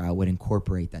 Mm-hmm. So I would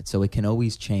incorporate that. So it can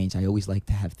always change. I always like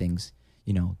to have things,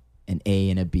 an A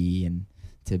and a B, and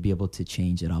to be able to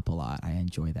change it up a lot. I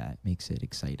enjoy that. Makes it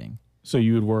exciting. So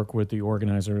you would work with the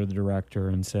organizer or the director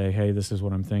and say, hey, this is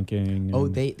what I'm thinking.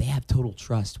 And they have total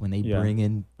trust when they bring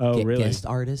in guest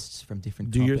artists from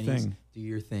different companies. Do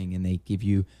your thing. And they give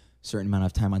you a certain amount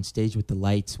of time on stage with the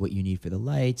lights, what you need for the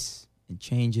lights and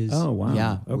changes. Oh, wow.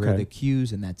 Yeah, okay. where are the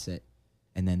cues, and that's it.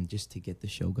 And then just to get the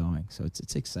show going. So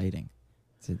it's exciting.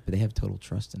 But they have total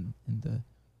trust in the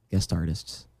guest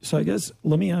artists. So I guess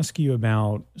let me ask you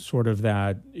about sort of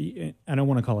that. I don't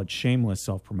want to call it shameless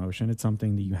self-promotion. It's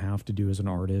something that you have to do as an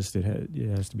artist. It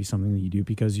has to be something that you do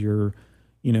because your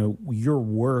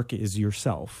work is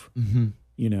yourself.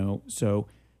 Mm-hmm. So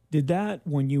did that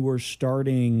when you were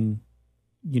starting,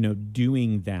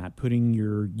 doing that, putting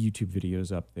your YouTube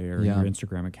videos up there, your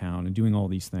Instagram account, and doing all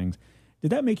these things,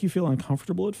 did that make you feel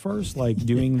uncomfortable at first, like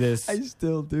doing this? I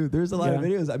still do. There's a lot of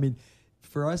videos. I mean,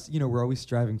 for us, we're always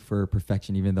striving for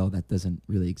perfection, even though that doesn't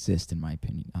really exist, in my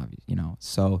opinion, obviously,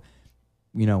 So,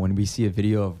 when we see a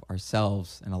video of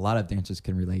ourselves, and a lot of dancers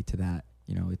can relate to that,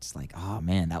 it's like, oh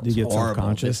man, that was horrible.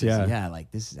 Self-conscious,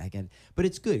 I get it. But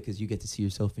it's good because you get to see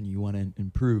yourself and you want to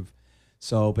improve.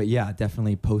 So, but yeah,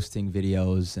 definitely posting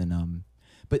videos. And,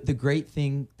 but the great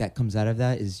thing that comes out of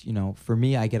that is, for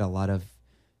me, I get a lot of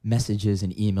messages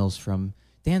and emails from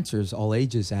dancers all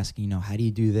ages asking, how do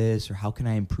you do this, or how can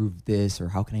I improve this, or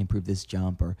how can I improve this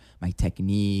jump, or my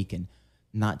technique, and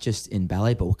not just in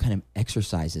ballet, but what kind of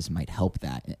exercises might help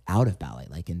that out of ballet,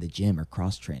 like in the gym or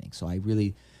cross training. So I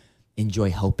really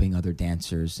enjoy helping other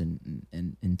dancers and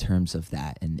in terms of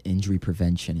that, and injury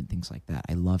prevention and things like that.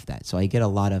 I love that. So I get a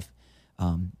lot of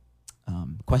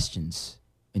questions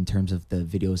in terms of the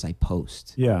videos I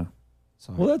post. Yeah.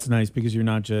 So well, that's nice because you're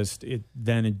not just it.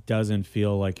 Then it doesn't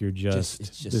feel like you're just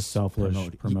this selfless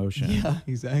promotion. Yeah,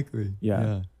 exactly.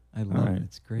 Yeah. I love it.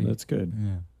 It's great. That's good.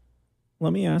 Yeah.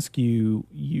 Let me ask you.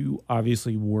 You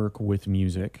obviously work with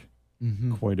music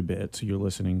quite a bit, so you're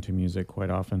listening to music quite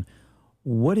often.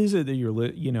 What is it that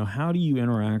you're? How do you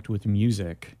interact with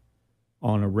music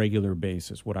on a regular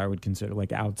basis? What I would consider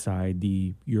like outside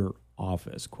your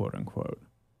office, quote unquote.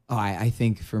 Oh, I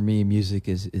think for me, music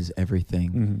is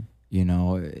everything. Mm-hmm.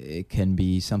 It can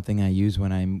be something I use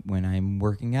when I'm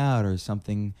working out, or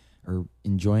something, or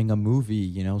enjoying a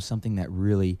movie, something that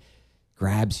really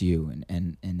grabs you.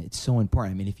 And it's so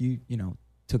important. I mean, if you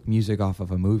took music off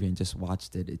of a movie and just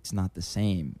watched it, it's not the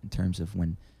same in terms of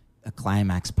when a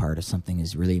climax part of something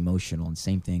is really emotional, and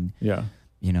same thing,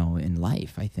 in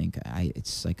life. I think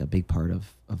it's like a big part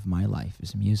of my life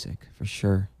is music, for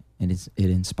sure. And it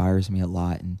inspires me a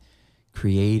lot, and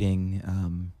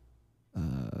creating,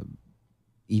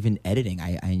 even editing.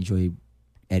 I enjoy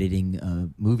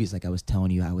editing movies. Like I was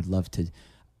telling you, I would love to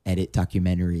edit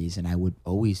documentaries, and I would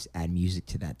always add music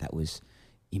to that was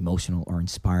emotional or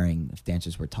inspiring if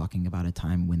dancers were talking about a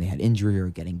time when they had injury or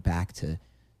getting back to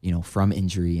from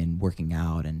injury and working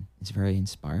out, and it's very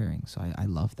inspiring. So I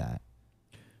love that.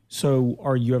 So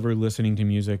are you ever listening to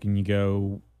music and you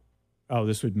go, oh,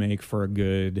 this would make for a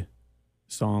good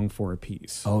song for a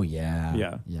piece? Oh yeah.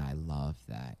 Yeah. Yeah, I love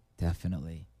that.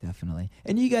 Definitely.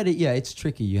 And you got to, it's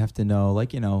tricky. You have to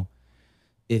know,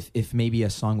 if maybe a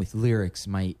song with lyrics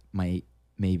might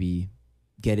maybe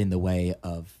get in the way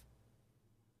of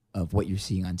what you're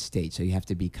seeing on stage. So you have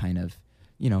to be kind of,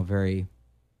 very,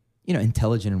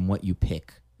 intelligent in what you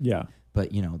pick. Yeah.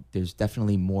 But, there's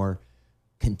definitely more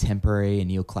contemporary and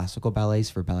neoclassical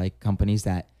ballets for ballet companies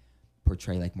that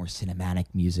portray like more cinematic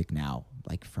music now,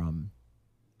 like from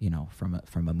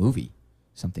a movie,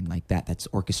 something like that that's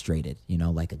orchestrated,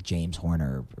 like a James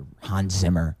Horner or Hans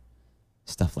Zimmer,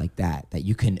 stuff like that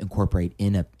you can incorporate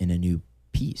in a new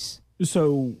piece.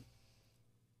 So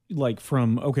one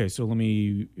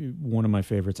of my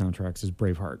favorite soundtracks is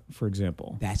Braveheart, for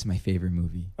example. That's my favorite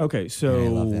movie. Okay, so I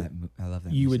love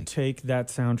that. You music. would take that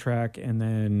soundtrack, and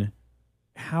then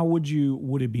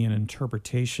would it be an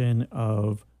interpretation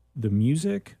of the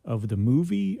music, of the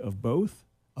movie, of both?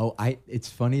 Oh, it's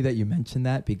funny that you mentioned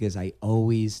that, because I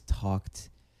always talked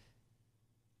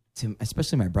to,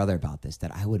 especially my brother, about this,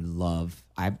 that I would love.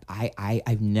 I've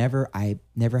never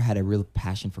had a real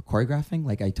passion for choreographing.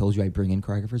 Like I told you, I bring in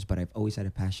choreographers, but I've always had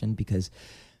a passion because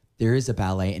there is a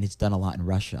ballet, and it's done a lot in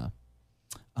Russia,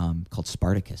 called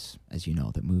Spartacus, as you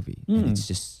know, the movie. And it's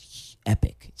just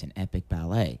epic. It's an epic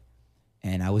ballet.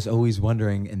 And I was always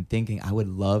wondering and thinking I would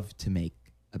love to make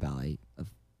a ballet of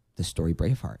the story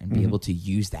Braveheart and be able to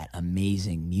use that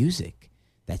amazing music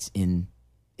that's in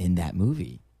that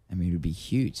movie. I mean, it would be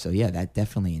huge. So yeah, that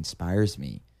definitely inspires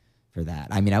me for that.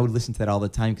 I mean, I would listen to that all the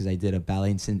time because I did a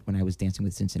ballet when I was dancing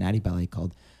with Cincinnati Ballet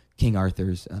called King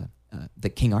Arthur's, the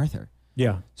King Arthur.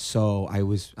 Yeah. So I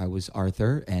was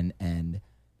Arthur, and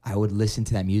I would listen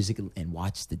to that music and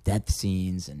watch the death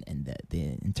scenes and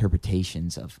the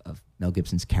interpretations of Mel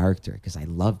Gibson's character, because I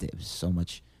loved it. It was so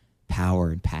much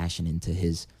power and passion into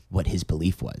what his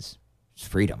belief was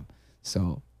freedom.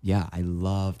 So yeah, I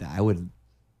love that. I would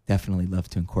definitely love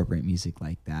to incorporate music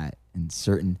like that in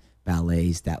certain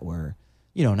ballets that were,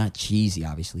 not cheesy,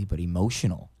 obviously, but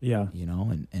emotional. Yeah.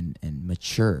 And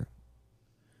mature.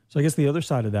 So I guess the other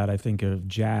side of that, I think of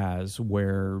jazz,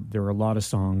 where there were a lot of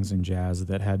songs in jazz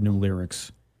that had no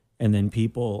lyrics, and then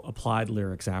people applied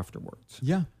lyrics afterwards.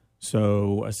 Yeah.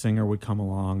 So a singer would come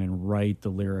along and write the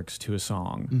lyrics to a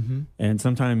song. Mm-hmm. And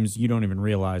sometimes you don't even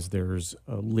realize there's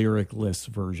a lyricless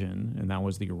version, and that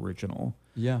was the original.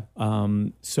 Yeah.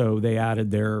 So they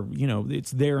added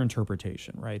it's their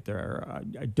interpretation, right?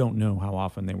 I don't know how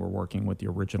often they were working with the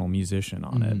original musician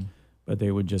on it, but they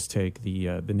would just take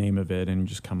the name of it and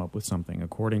just come up with something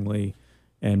accordingly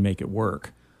and make it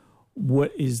work.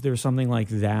 Is there something like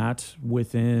that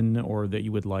within, or that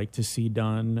you would like to see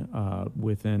done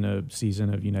within a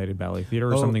season of United Ballet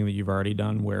Theater, or something that you've already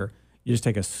done where you just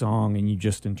take a song and you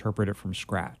just interpret it from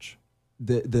scratch?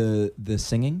 The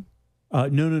singing?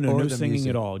 No singing music?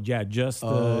 At all. Yeah, just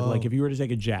like if you were to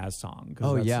take a jazz song,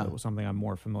 because that's something I'm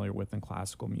more familiar with than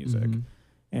classical music,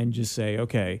 and just say,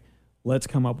 okay, let's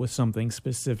come up with something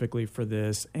specifically for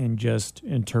this and just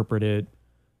interpret it.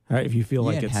 If you feel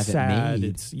like it's sad,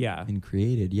 it's and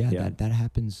created. That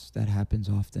happens. That happens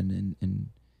often in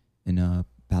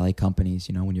ballet companies.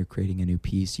 When you're creating a new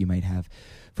piece, you might have,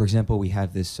 for example, we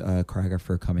have this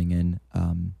choreographer coming in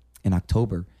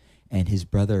October, and his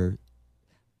brother,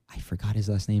 I forgot his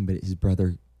last name, but his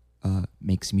brother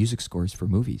makes music scores for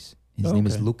movies. His name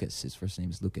is Lucas. His first name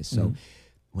is Lucas. So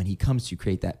when he comes to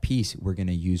create that piece, we're going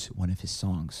to use one of his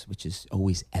songs, which is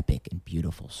always epic and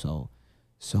beautiful.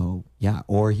 So yeah,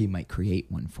 or he might create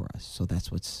one for us. So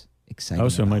that's what's exciting. Oh,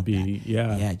 so it might be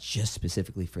that. just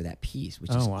specifically for that piece, which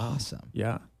is awesome.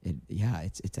 Yeah,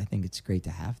 it's I think it's great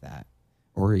to have that,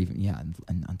 or even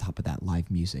and on top of that, live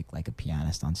music, like a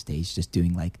pianist on stage, just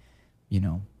doing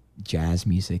jazz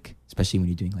music, especially when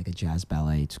you're doing like a jazz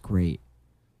ballet. It's great.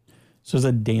 So as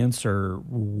a dancer,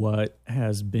 what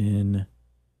has been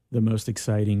the most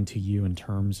exciting to you in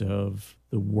terms of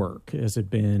the work? Has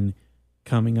it been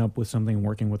coming up with something,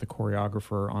 working with a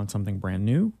choreographer on something brand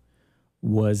new?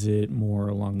 Was it more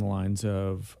along the lines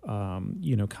of,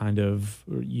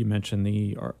 you mentioned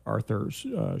the Arthur's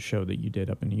show that you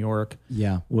did up in New York.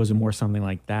 Yeah. Was it more something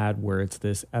like that, where it's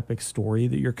this epic story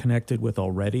that you're connected with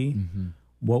already? Mm-hmm.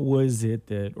 What was it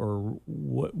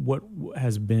what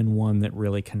has been one that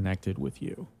really connected with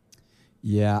you?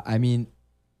 Yeah, I mean,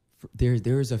 there's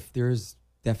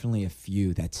definitely a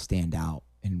few that stand out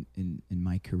in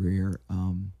my career.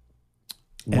 And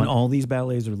all these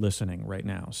ballets are listening right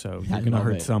now, so you're going to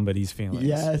hurt somebody's feelings.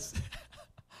 Yes.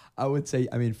 I would say,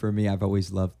 I mean, for me, I've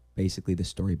always loved basically the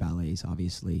story ballets,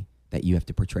 obviously, that you have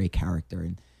to portray character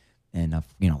and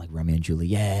you know, like Romeo and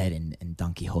Juliet and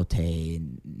Don Quixote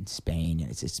in Spain. And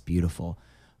it's beautiful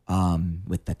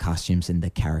with the costumes and the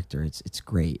character. It's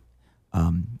great.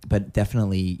 But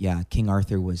definitely, yeah, King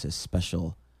Arthur was a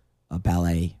special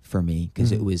ballet for me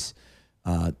because it was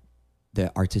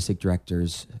the artistic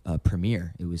director's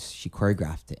premiere. She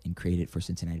choreographed it and created it for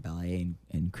Cincinnati Ballet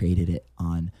and created it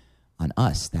on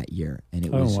us that year. And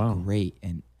it was great.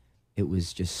 And it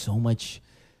was just so much,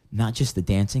 not just the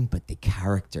dancing, but the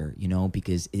character, you know,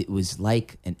 because it was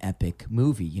like an epic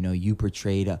movie. You know, you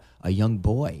portrayed a young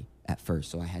boy at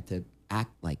first. So I had to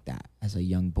act like that as a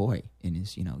young boy in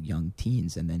his, you know, young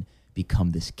teens, and then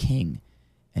become this king,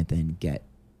 and then get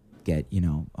you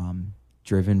know,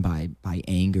 driven by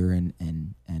anger and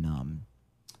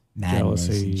madness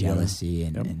and jealousy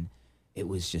and it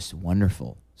was just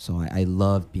wonderful. So I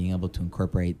love being able to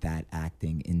incorporate that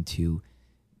acting into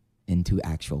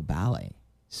actual ballet.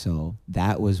 So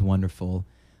that was wonderful.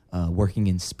 Working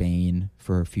in Spain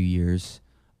for a few years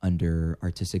under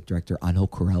artistic director Angel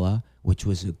Corella, which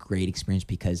was a great experience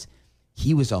because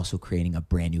he was also creating a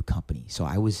brand new company. So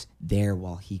I was there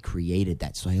while he created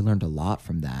that. So I learned a lot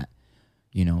from that,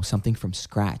 you know, something from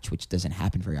scratch, which doesn't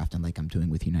happen very often, like I'm doing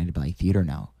with United Ballet Theater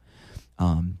now.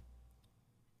 And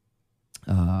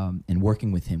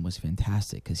working with him was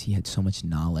fantastic because he had so much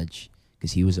knowledge,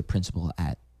 because he was a principal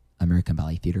at American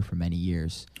Ballet Theater for many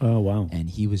years. Oh, wow. And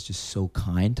he was just so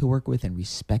kind to work with and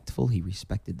respectful. He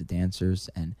respected the dancers,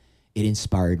 and it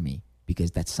inspired me because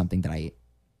that's something that I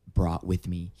brought with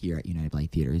me here at United Ballet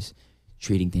Theater, is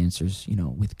treating dancers, you know,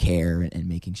 with care and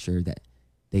making sure that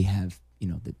they have, you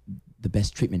know, the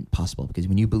best treatment possible. Because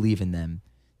when you believe in them,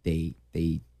 they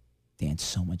dance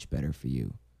so much better for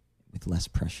you with less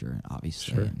pressure,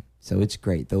 obviously. Sure. And so it's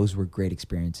great. Those were great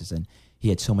experiences, and he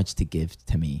had so much to give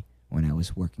to me when I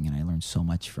was working, and I learned so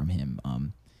much from him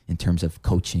in terms of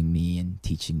coaching me and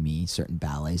teaching me certain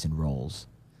ballets and roles.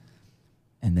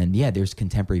 And then, yeah, there's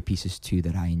contemporary pieces too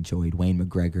that I enjoyed. Wayne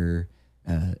McGregor's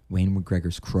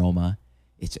Chroma.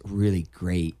 It's a really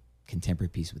great contemporary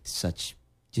piece with such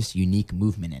just unique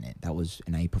movement in it.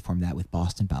 And I performed that with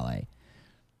Boston Ballet.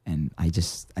 And I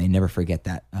never forget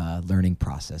that learning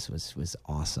process was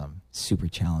awesome, super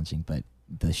challenging, but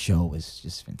the show was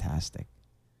just fantastic.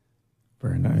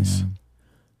 Very nice. Yeah.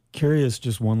 Curious,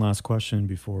 just one last question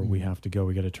before we have to go.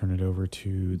 We got to turn it over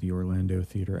to the Orlando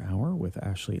Theater Hour with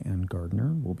Ashley Ann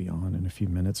Gardner. We'll be on in a few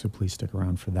minutes, so please stick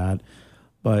around for that.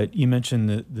 But you mentioned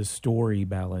the story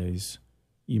ballets.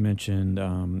 You mentioned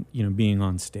being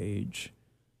on stage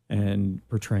and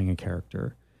portraying a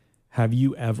character. Have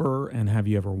you ever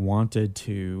wanted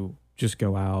to just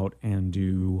go out and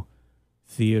do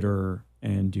theater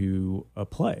and do a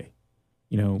play?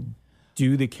 You know,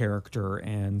 do the character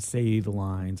and say the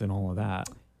lines and all of that?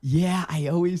 Yeah,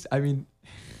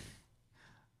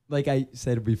 like I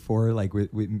said before, like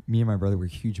with me and my brother, we're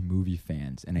huge movie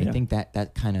fans. And I think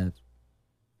that kind of,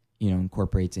 you know,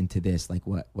 incorporates into this, like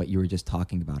what you were just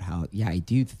talking about, how, yeah, I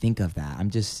do think of that.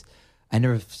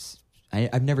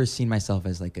 I've never seen myself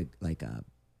as like a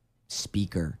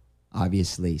speaker,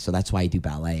 obviously. So that's why I do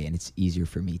ballet, and it's easier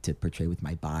for me to portray with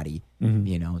my body,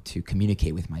 you know, to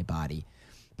communicate with my body.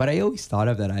 But I always thought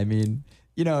of that. I mean,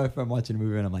 you know, if I'm watching a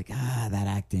movie and I'm like, that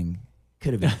acting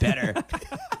could have been better.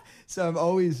 So I'm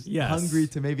always hungry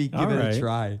to maybe give it a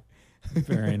try.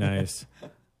 Very nice.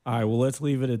 All right, well, let's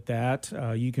leave it at that.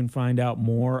 You can find out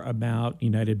more about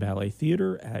United Ballet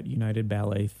Theater at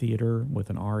unitedballettheater with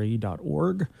an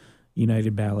RE.org.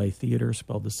 United Ballet Theater,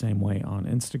 spelled the same way, on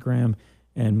Instagram.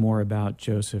 And more about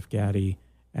Joseph Gatti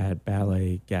at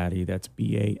Ballet Gatti. That's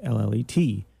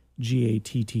BALLET.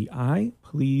 GATTI.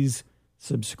 Please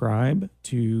subscribe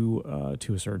to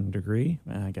a certain degree.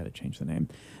 I got to change the name.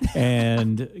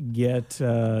 And get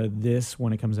this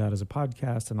when it comes out as a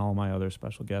podcast, and all my other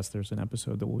special guests. There's an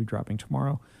episode that we'll be dropping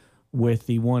tomorrow with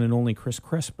the one and only Chris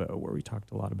Crespo, where we talked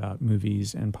a lot about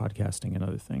movies and podcasting and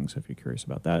other things. So if you're curious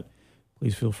about that,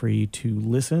 please feel free to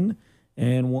listen.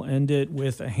 And we'll end it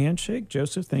with a handshake.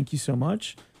 Joseph, thank you so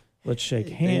much. Let's shake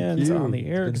hands on the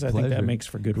air, because I think that makes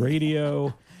for good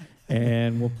radio.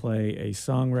 And we'll play a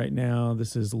song right now.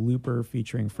 This is Looper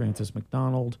featuring Francis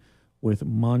McDonald with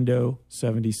Mondo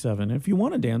 77. And if you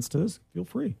want to dance to this, feel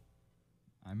free.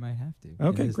 I might have to.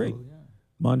 Okay, great.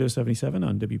 Mondo 77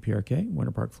 on WPRK,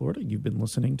 Winter Park, Florida. You've been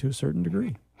listening to A Certain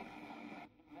Degree.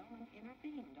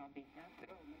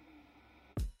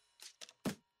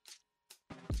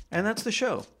 And that's the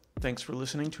show. Thanks for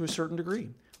listening to A Certain Degree.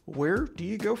 Where do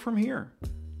you go from here?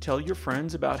 Tell your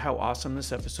friends about how awesome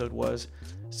this episode was.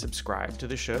 Subscribe to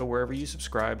the show wherever you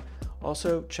subscribe.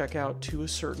 Also, check out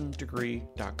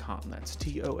toacertaindegree.com. That's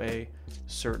TOA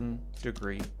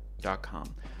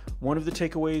certaindegree.com. One of the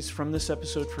takeaways from this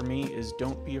episode for me is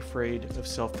don't be afraid of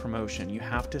self-promotion. You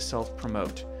have to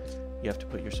self-promote. You have to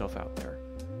put yourself out there.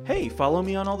 Hey, follow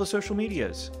me on all the social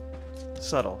medias.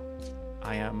 Subtle.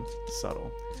 I am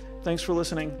subtle. Thanks for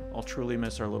listening. I'll truly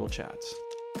miss our little chats.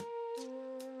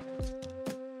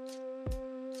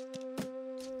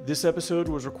 This episode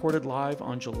was recorded live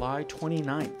on July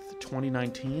 29th,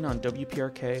 2019 on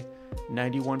WPRK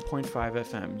 91.5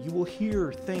 FM. You will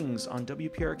hear things on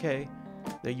WPRK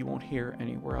that you won't hear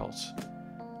anywhere else.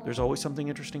 There's always something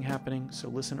interesting happening, so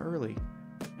listen early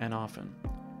and often.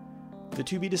 The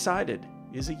To Be Decided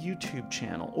is a YouTube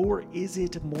channel, or is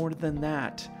it more than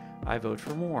that? I vote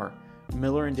for more.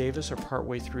 Miller and Davis are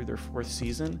partway through their 4th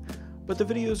season, but the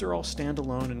videos are all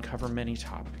standalone and cover many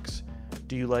topics.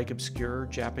 Do you like obscure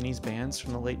Japanese bands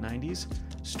from the late 90s?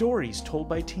 Stories told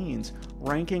by teens,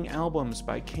 ranking albums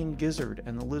by King Gizzard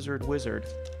and the Lizard Wizard.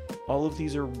 All of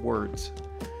these are words.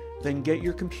 Then get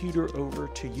your computer over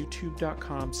to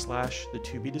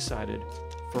youtube.com/thettobedecided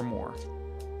for more.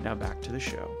 Now back to the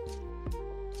show.